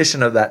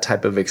repetition of that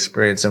type of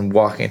experience and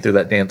walking through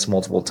that dance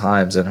multiple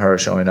times and her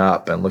showing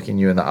up and looking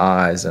you in the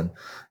eyes and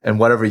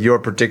whatever your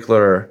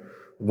particular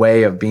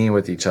way of being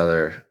with each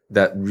other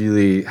that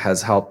really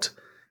has helped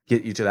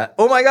get you to that.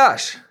 Oh my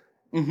gosh.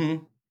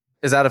 Mm-hmm.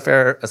 Is that a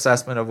fair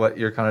assessment of what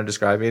you're kind of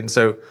describing?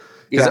 So,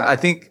 because I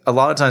think a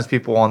lot of times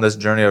people on this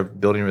journey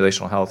of building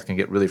relational health can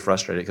get really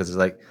frustrated because it's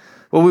like,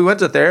 well, we went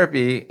to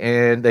therapy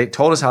and they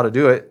told us how to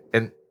do it,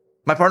 and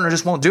my partner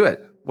just won't do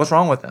it. What's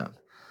wrong with them?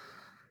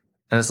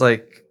 And it's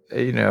like,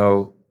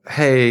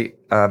 hey,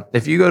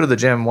 if you go to the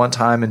gym one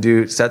time and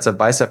do sets of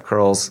bicep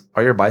curls,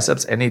 are your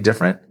biceps any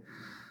different?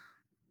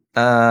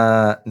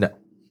 No.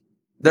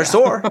 They're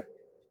sore.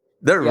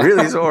 They're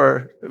really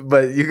sore,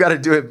 but you got to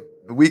do it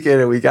week in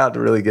and week out to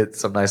really get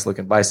some nice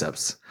looking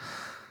biceps.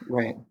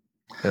 Right.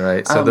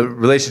 Right. So the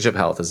relationship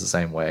health is the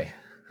same way,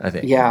 I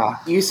think. Yeah.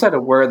 You said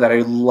a word that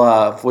I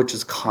love, which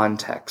is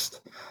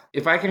context.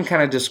 If I can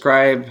kind of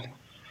describe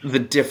the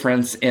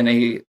difference in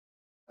a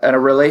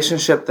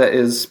relationship that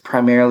is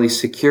primarily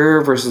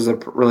secure versus a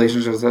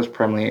relationship that's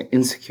primarily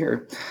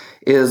insecure,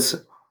 is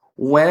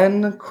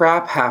when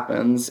crap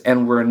happens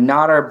and we're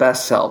not our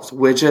best selves,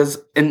 which is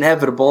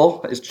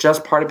inevitable. It's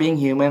just part of being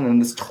human,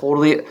 and it's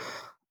totally.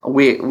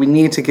 We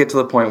need to get to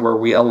the point where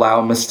we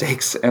allow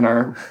mistakes in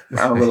our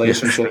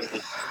relationships.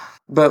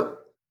 But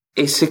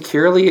a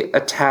securely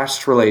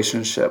attached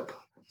relationship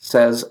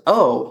says,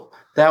 "Oh,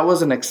 that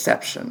was an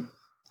exception."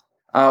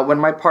 When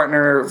my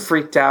partner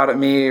freaked out at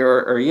me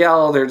or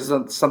yelled or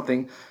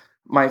something,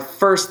 my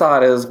first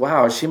thought is,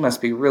 wow, she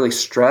must be really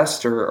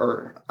stressed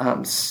or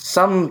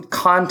some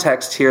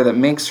context here that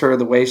makes her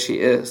the way she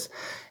is.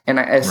 And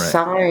I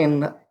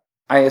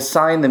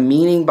assign the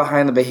meaning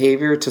behind the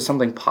behavior to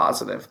something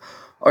positive,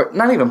 or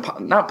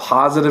not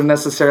positive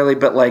necessarily,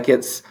 but like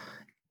it's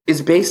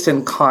based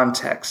in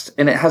context,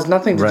 and it has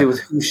nothing to do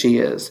with who she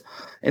is.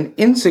 An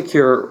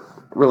insecure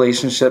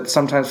relationship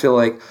sometimes feel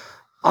like,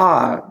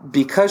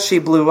 because she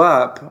blew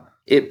up,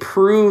 it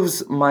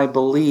proves my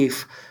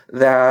belief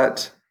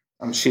that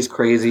she's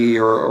crazy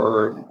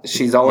or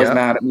she's always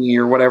mad at me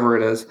or whatever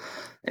it is.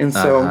 And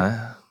so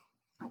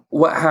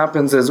what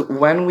happens is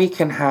when we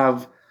can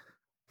have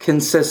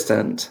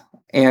consistent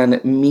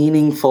and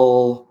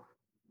meaningful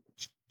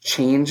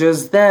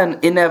changes, then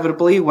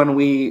inevitably when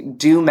we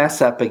do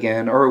mess up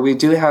again or we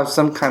do have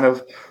some kind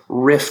of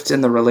rift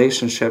in the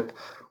relationship,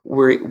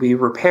 we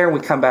repair and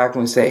we come back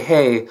and we say,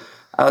 hey,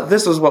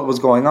 this is what was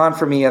going on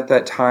for me at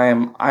that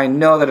time. I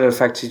know that it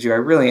affected you. I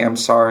really am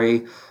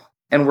sorry.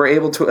 And we're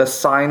able to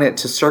assign it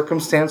to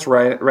circumstance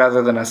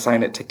rather than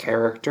assign it to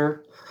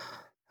character.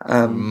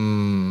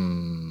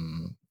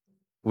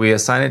 We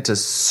assign it to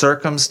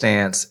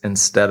circumstance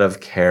instead of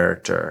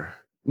character.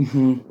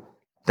 Mm-hmm.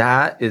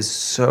 That is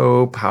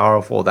so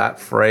powerful. That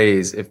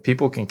phrase, if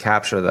people can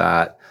capture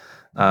that,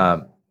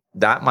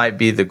 that might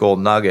be the gold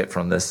nugget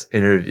from this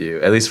interview,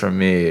 at least for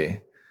me.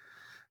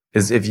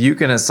 Is if you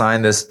can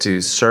assign this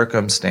to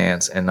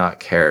circumstance and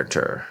not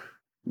character,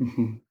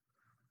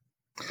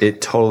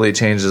 it totally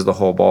changes the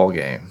whole ball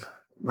game.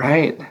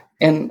 Right.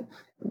 And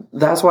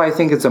that's why I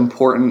think it's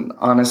important,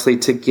 honestly,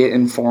 to get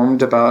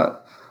informed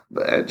about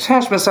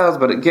attachment styles,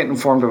 but get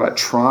informed about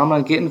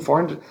trauma, get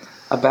informed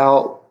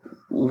about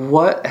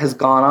what has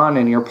gone on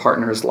in your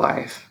partner's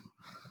life.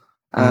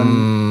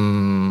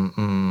 Man,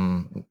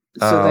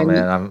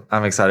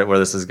 I'm excited where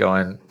this is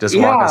going. Just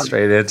walk us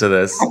straight into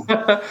this.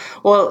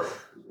 Well,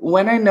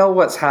 when I know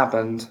what's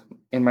happened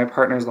in my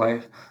partner's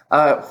life,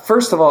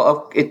 first of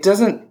all, it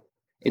doesn't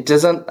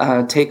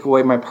take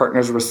away my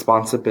partner's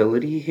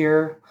responsibility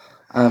here,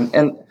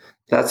 and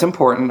that's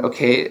important.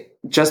 Okay,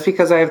 just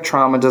because I have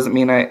trauma doesn't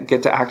mean I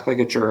get to act like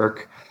a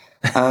jerk.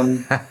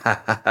 But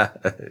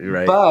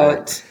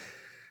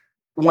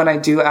when I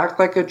do act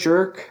like a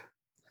jerk,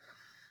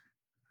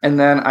 and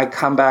then I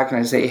come back and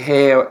I say,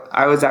 "Hey,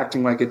 I was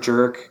acting like a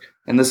jerk,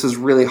 and this is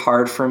really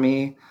hard for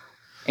me,"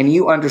 and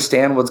you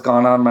understand what's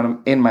gone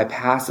on in my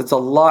past, it's a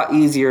lot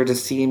easier to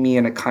see me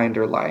in a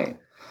kinder light.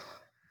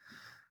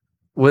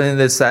 When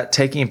it's that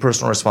taking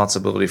personal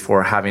responsibility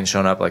for having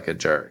shown up like a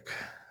jerk,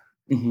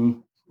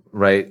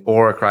 right?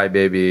 Or a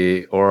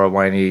crybaby, or a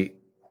whiny,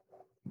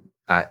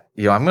 I'm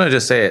going to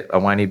just say it, a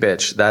whiny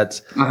bitch.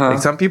 That's like,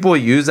 some people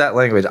use that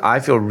language. I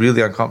feel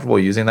really uncomfortable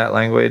using that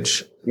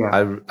language.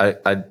 Yeah.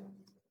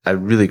 I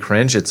really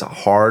cringe. It's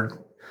hard,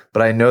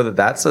 but I know that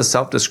that's a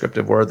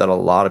self-descriptive word that a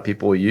lot of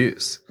people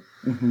use.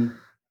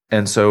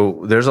 And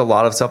so there's a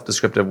lot of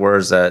self-descriptive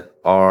words that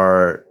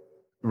are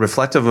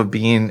reflective of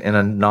being in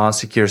a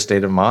non-secure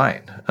state of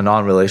mind, a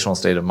non-relational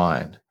state of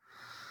mind.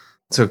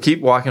 So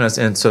keep walking us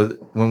in. So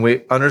when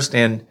we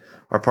understand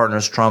our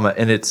partner's trauma,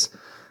 and it's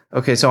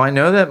okay. So I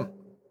know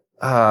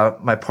that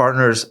my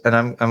partner's, and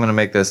I'm going to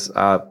make this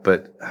up,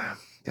 but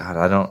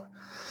God,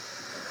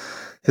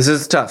 this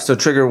is tough. So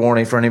trigger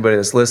warning for anybody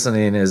that's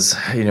listening is,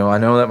 I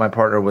know that my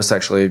partner was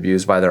sexually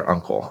abused by their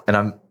uncle, and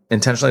I'm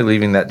intentionally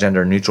leaving that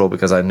gender neutral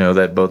because I know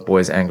that both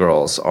boys and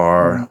girls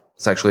are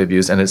sexually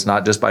abused, and it's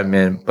not just by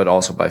men, but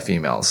also by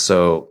females.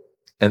 So,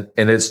 and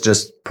it's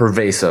just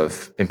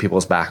pervasive in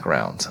people's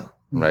background,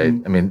 right?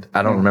 I mean,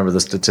 I don't remember the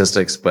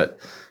statistics, but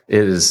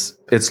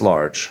it's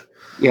large.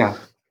 Yeah.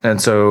 And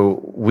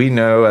so we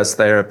know as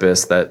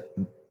therapists that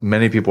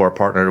many people are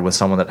partnered with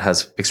someone that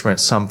has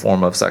experienced some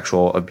form of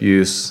sexual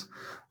abuse,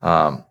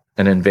 an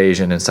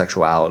invasion in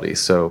sexuality.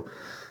 So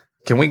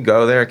can we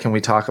go there? Can we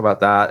talk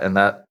about that and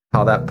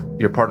how that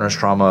your partner's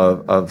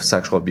trauma of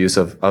sexual abuse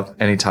of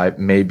any type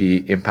may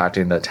be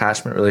impacting the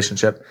attachment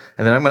relationship?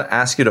 And then I'm going to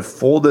ask you to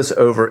fold this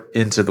over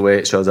into the way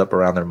it shows up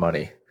around their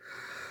money.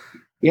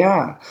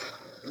 Yeah.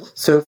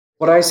 So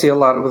what I see a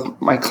lot with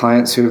my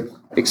clients who've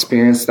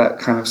experienced that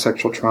kind of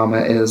sexual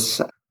trauma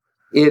is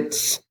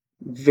it's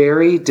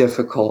very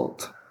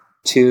difficult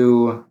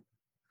to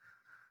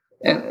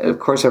And of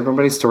course,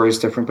 everybody's story is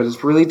different, but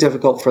it's really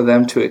difficult for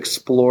them to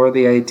explore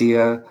the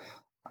idea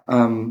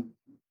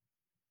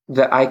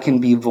that I can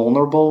be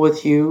vulnerable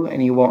with you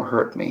and you won't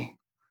hurt me.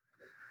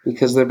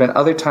 Because there have been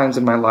other times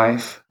in my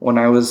life when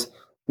I was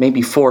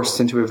maybe forced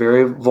into a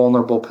very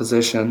vulnerable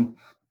position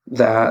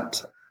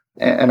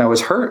and I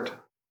was hurt,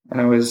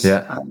 and I was,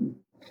 and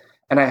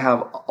I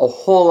have a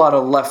whole lot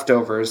of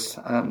leftovers.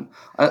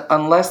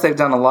 Unless they've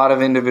done a lot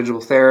of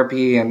individual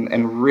therapy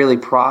and really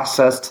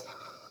processed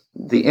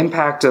the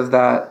impact of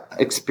that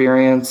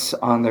experience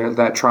on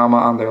that trauma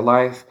on their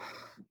life,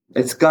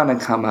 it's gonna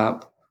come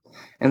up.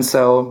 And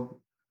so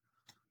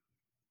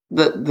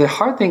the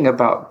hard thing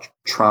about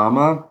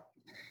trauma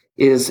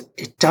is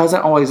it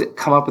doesn't always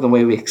come up in the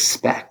way we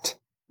expect,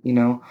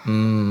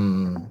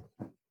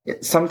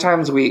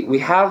 Sometimes we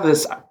have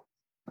this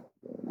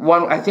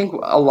one. I think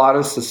a lot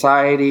of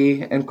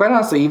society, and quite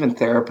honestly, even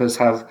therapists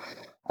have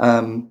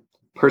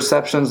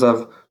perceptions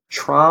of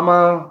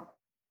trauma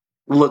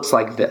looks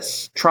like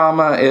this.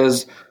 Trauma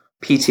is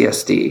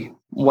PTSD,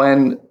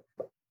 when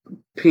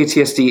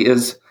PTSD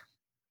is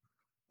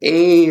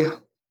a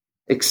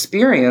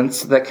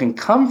experience that can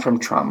come from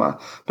trauma,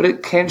 but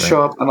it can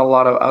show up in a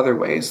lot of other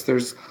ways.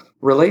 There's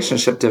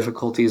relationship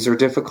difficulties or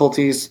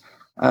difficulties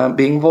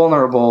being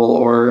vulnerable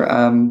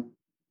or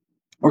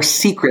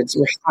secrets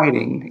or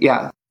hiding.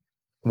 Yeah.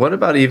 What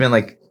about even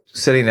like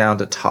sitting down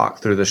to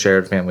talk through the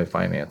shared family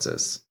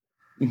finances?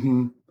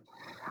 Mm-hmm.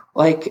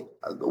 Like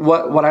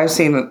what I've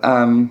seen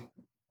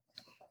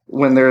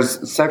when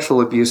there's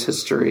sexual abuse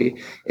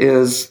history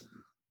is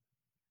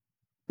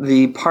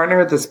the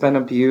partner that's been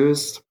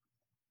abused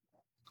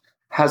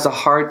has a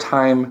hard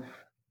time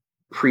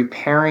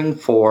preparing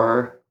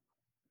for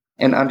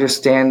and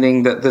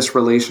understanding that this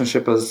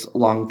relationship is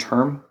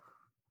long-term.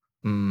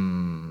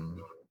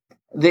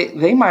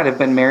 They might have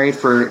been married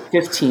for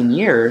 15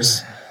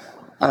 years,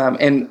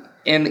 and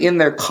in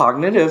their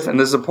cognitive, and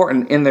this is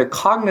important, in their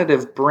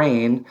cognitive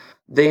brain,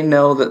 they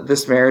know that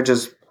this marriage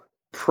is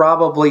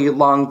probably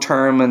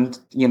long-term, and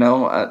it's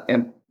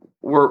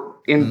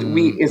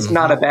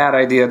not a bad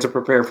idea to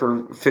prepare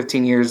for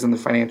 15 years in the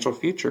financial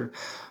future.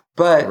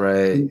 But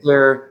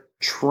their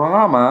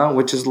trauma,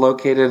 which is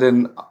located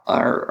in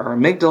our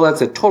amygdala,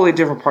 it's a totally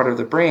different part of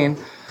the brain.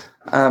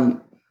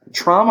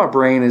 Trauma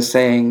brain is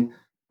saying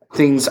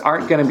things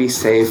aren't going to be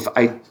safe.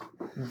 I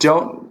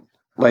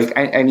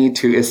need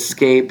to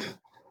escape.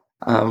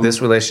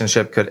 This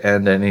relationship could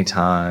end any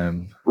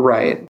time.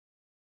 Right.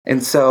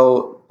 And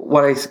so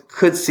what I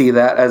could see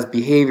that as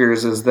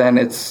behaviors is then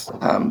it's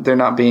they're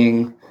not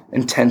being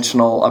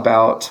intentional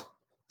about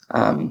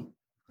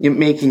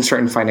making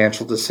certain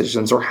financial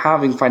decisions or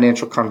having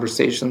financial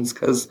conversations,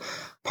 because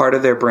part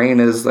of their brain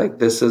is like,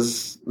 this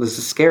is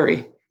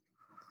scary.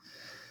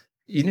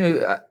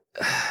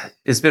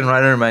 It's been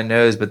right under my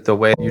nose, but the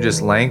way you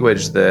just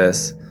language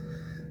this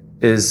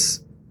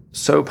is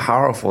so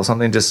powerful.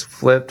 Something just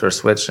flipped or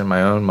switched in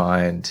my own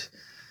mind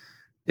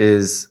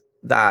is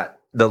that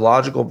the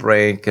logical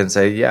brain can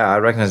say, yeah, I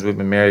recognize we've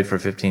been married for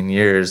 15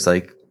 years.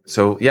 Like,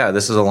 so yeah,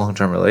 this is a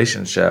long-term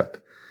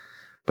relationship.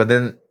 But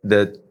then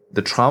the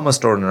trauma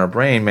stored in our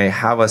brain may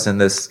have us in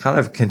this kind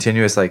of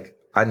continuous, like,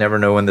 I never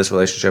know when this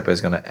relationship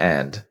is going to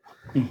end,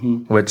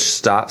 which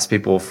stops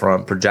people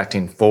from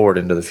projecting forward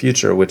into the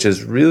future, which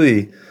is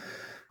really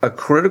a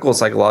critical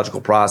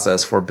psychological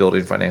process for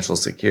building financial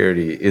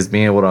security, is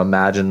being able to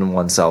imagine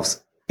oneself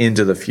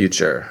into the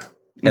future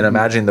and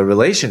imagining the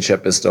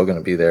relationship is still going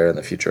to be there in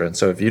the future. And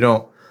so if you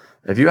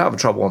have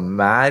trouble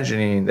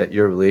imagining that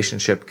your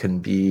relationship can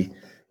be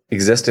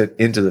existed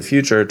into the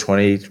future,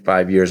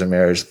 25 years of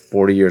marriage,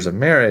 40 years of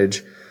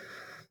marriage,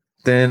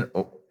 then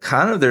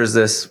kind of there's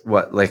this,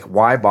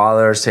 why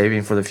bother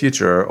saving for the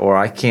future? Or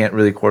I can't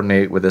really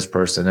coordinate with this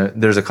person.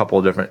 There's a couple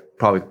of different,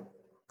 probably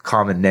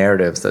common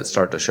narratives that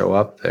start to show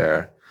up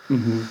there.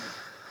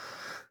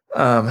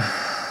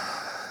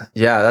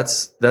 Yeah,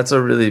 that's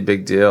a really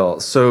big deal.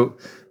 So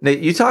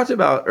Nate, you talked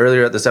about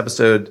earlier at this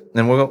episode,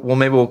 and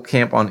we'll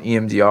camp on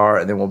EMDR,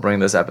 and then we'll bring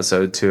this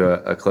episode to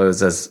a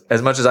close.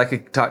 As much as I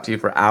could talk to you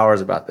for hours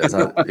about this,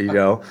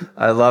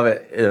 I love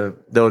it.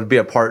 There would be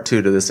a part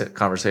 2 to this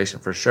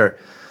conversation for sure.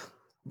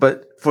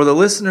 But for the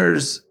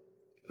listeners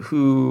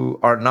who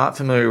are not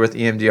familiar with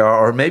EMDR,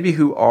 or maybe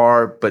who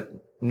are, but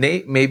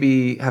Nate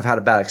maybe have had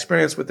a bad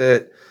experience with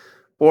it,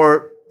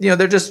 or they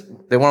want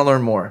to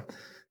learn more.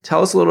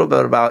 Tell us a little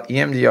bit about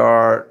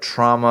EMDR,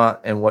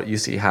 trauma, and what you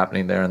see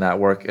happening there in that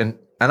work. And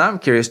I'm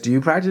curious, do you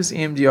practice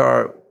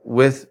EMDR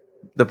with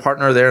the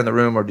partner there in the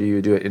room, or do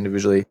you do it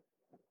individually?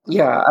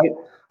 Yeah,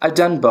 I've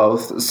done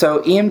both.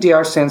 So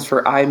EMDR stands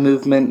for eye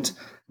movement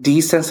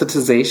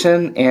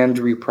desensitization and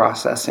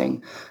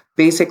reprocessing.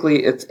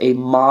 Basically, it's a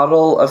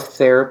model of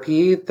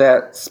therapy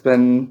that's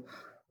been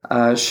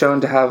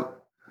shown to have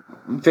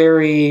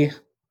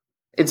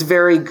it's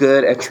very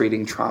good at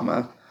treating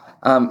trauma.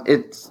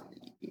 It's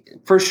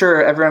for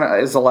sure, everyone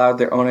is allowed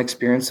their own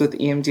experience with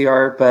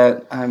EMDR,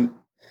 but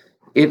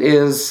it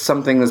is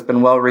something that's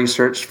been well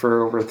researched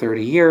for over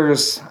 30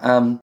 years.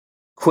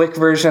 quick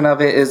version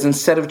of it is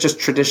instead of just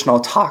traditional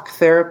talk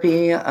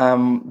therapy,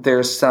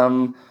 there's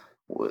some,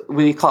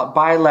 we call it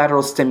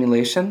bilateral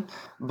stimulation,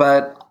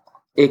 but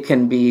it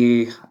can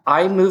be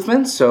eye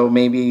movements. So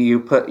maybe you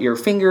put your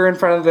finger in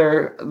front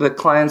of the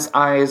client's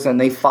eyes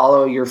and they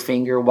follow your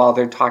finger while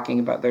they're talking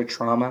about their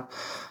trauma.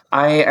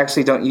 I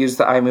actually don't use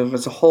the eye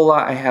movements a whole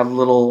lot. I have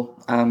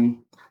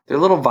they're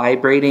little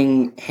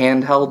vibrating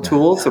handheld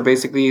tools. So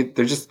basically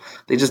they just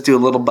do a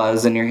little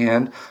buzz in your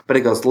hand, but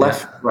it goes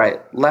left, right,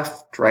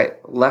 left, right,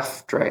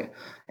 left, right.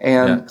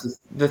 And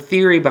the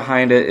theory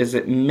behind it is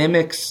it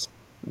mimics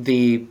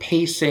the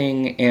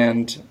pacing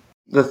and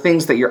the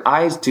things that your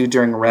eyes do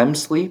during REM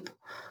sleep,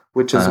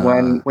 which is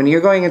when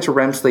you're going into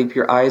REM sleep,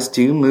 your eyes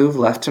do move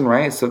left and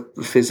right. It's a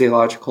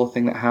physiological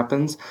thing that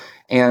happens.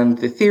 And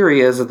the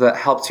theory is that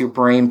helps your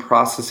brain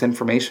process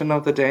information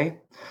of the day.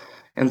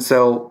 And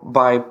so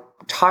by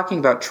talking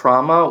about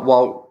trauma,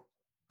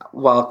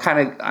 while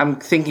kind of I'm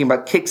thinking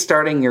about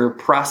kickstarting your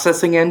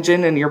processing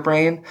engine in your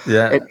brain,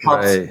 it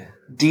helps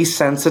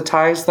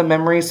desensitize the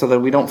memory so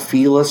that we don't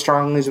feel as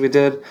strongly as we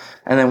did.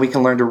 And then we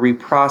can learn to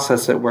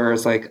reprocess it, where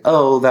it's like,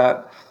 oh,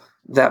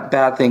 that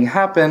bad thing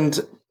happened,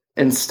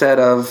 instead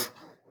of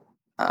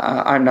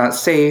I'm not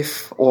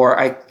safe, or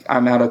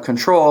I'm out of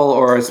control,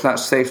 or it's not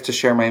safe to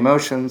share my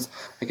emotions.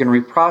 I can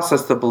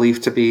reprocess the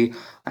belief to be,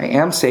 I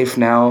am safe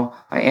now,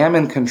 I am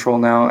in control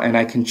now, and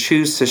I can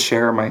choose to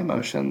share my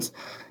emotions.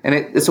 And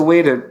it's a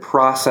way to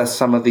process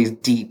some of these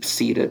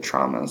deep-seated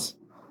traumas.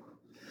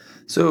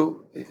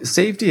 So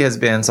safety has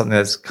been something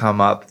that's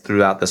come up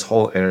throughout this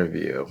whole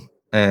interview.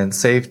 And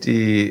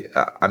safety,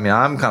 I mean,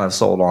 I'm kind of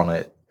sold on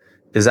it,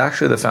 is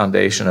actually the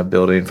foundation of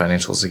building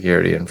financial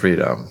security and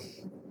freedom.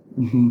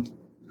 Mm-hmm.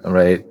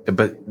 Right.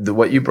 But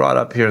what you brought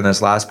up here in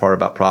this last part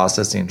about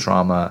processing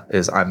trauma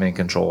is I'm in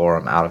control or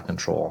I'm out of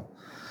control.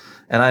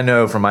 And I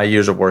know from my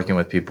years of working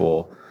with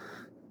people,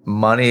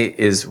 money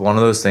is one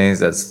of those things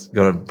that's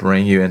going to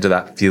bring you into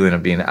that feeling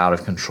of being out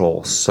of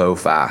control so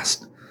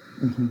fast.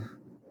 Mm-hmm.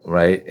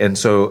 Right. And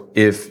so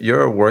if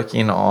you're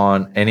working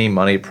on any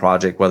money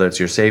project, whether it's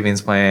your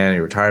savings plan,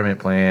 your retirement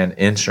plan,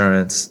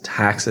 insurance,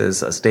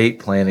 taxes, estate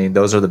planning,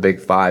 those are the big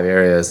 5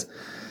 areas.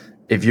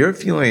 If you're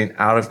feeling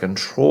out of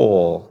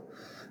control,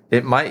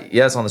 it might,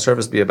 yes, on the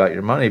surface be about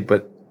your money,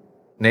 but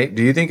Nate,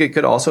 do you think it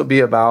could also be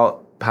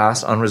about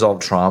past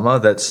unresolved trauma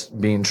that's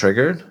being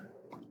triggered?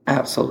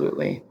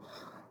 Absolutely.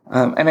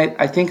 And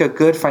I think a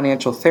good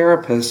financial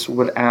therapist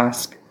would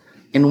ask,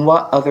 in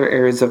what other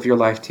areas of your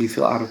life do you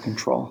feel out of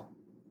control?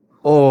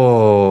 I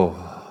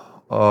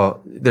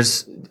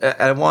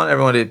want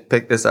everyone to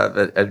pick this up.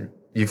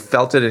 You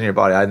felt it in your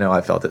body. I know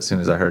I felt it as soon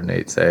as I heard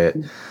Nate say it.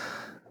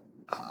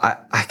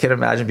 I can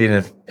imagine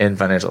being in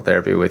financial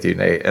therapy with you,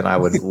 Nate, and I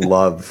would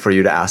love for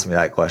you to ask me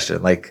that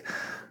question. Like,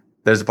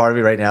 there's a part of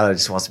me right now that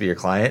just wants to be your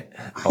client.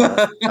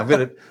 I'm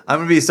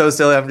gonna be so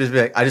silly. I'm just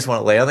be like, I just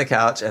want to lay on the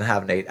couch and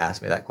have Nate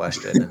ask me that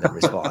question and then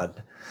respond.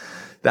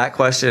 That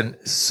question,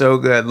 so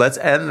good. Let's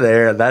end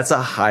there. That's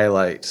a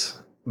highlight,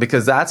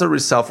 because that's a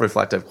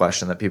self-reflective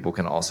question that people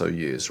can also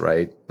use,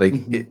 right?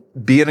 Like,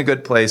 be in a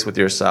good place with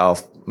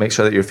yourself. Make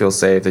sure that you feel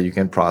safe, that you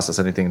can process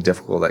anything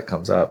difficult that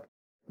comes up.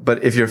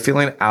 But if you're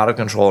feeling out of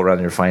control around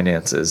your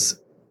finances,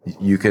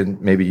 you can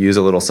maybe use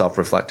a little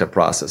self-reflective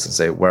process and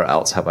say, where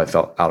else have I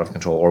felt out of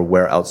control? Or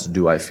where else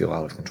do I feel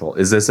out of control?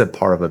 Is this a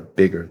part of a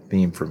bigger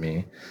theme for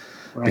me?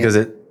 Right. Because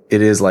it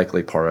is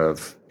likely part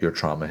of your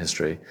trauma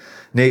history.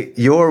 Nate,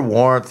 your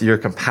warmth, your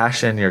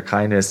compassion, your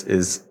kindness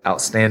is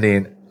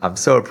outstanding. I'm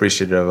so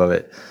appreciative of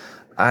it.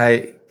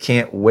 I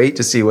can't wait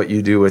to see what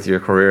you do with your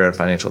career in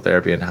financial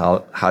therapy and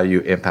how you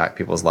impact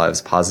people's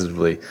lives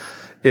positively.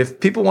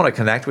 If people want to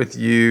connect with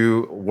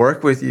you,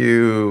 work with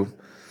you,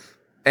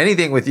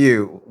 anything with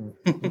you,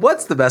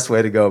 what's the best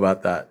way to go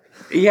about that?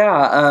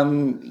 Yeah,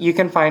 you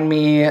can find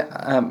me.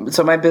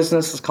 So my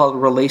business is called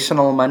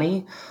Relational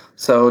Money.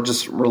 So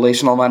just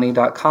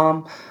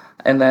relationalmoney.com.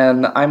 And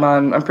then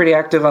I'm pretty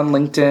active on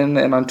LinkedIn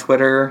and on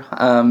Twitter.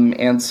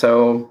 And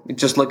so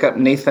just look up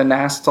Nathan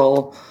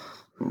Astle,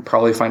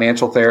 probably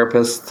financial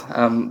therapist.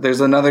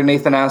 There's another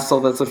Nathan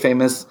Astle that's a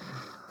famous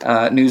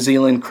New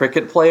Zealand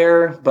cricket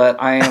player,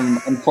 but I am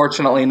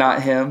unfortunately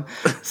not him.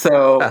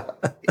 So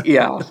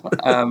yeah.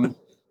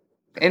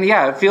 And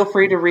yeah, feel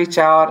free to reach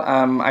out.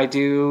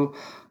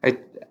 I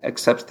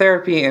accept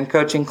therapy and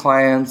coaching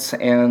clients.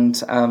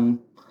 And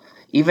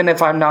even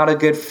if I'm not a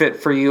good fit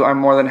for you, I'm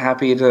more than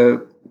happy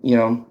to,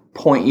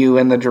 point you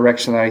in the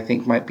direction that I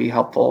think might be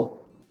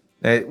helpful.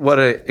 Hey, what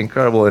an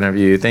incredible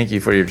interview. Thank you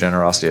for your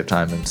generosity of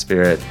time and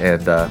spirit.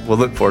 And we'll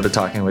look forward to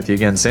talking with you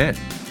again soon.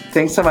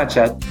 Thanks so much,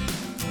 Ed.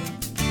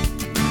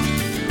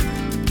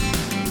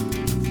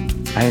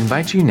 I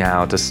invite you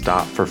now to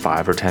stop for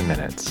 5 or 10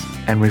 minutes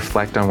and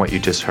reflect on what you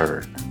just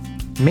heard.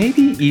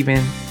 Maybe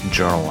even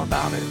journal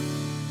about it.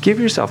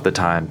 Give yourself the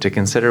time to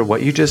consider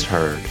what you just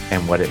heard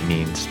and what it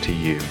means to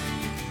you.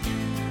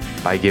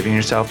 By giving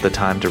yourself the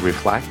time to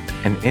reflect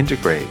and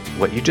integrate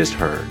what you just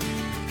heard,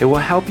 it will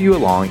help you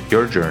along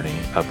your journey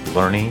of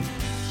learning,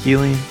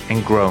 healing,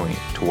 and growing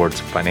towards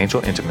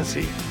financial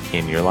intimacy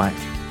in your life.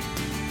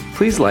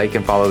 Please like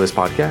and follow this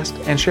podcast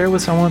and share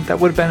with someone that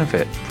would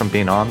benefit from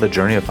being on the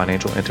journey of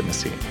financial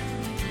intimacy.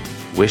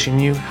 Wishing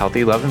you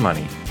healthy love and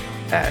money,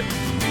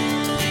 Ed.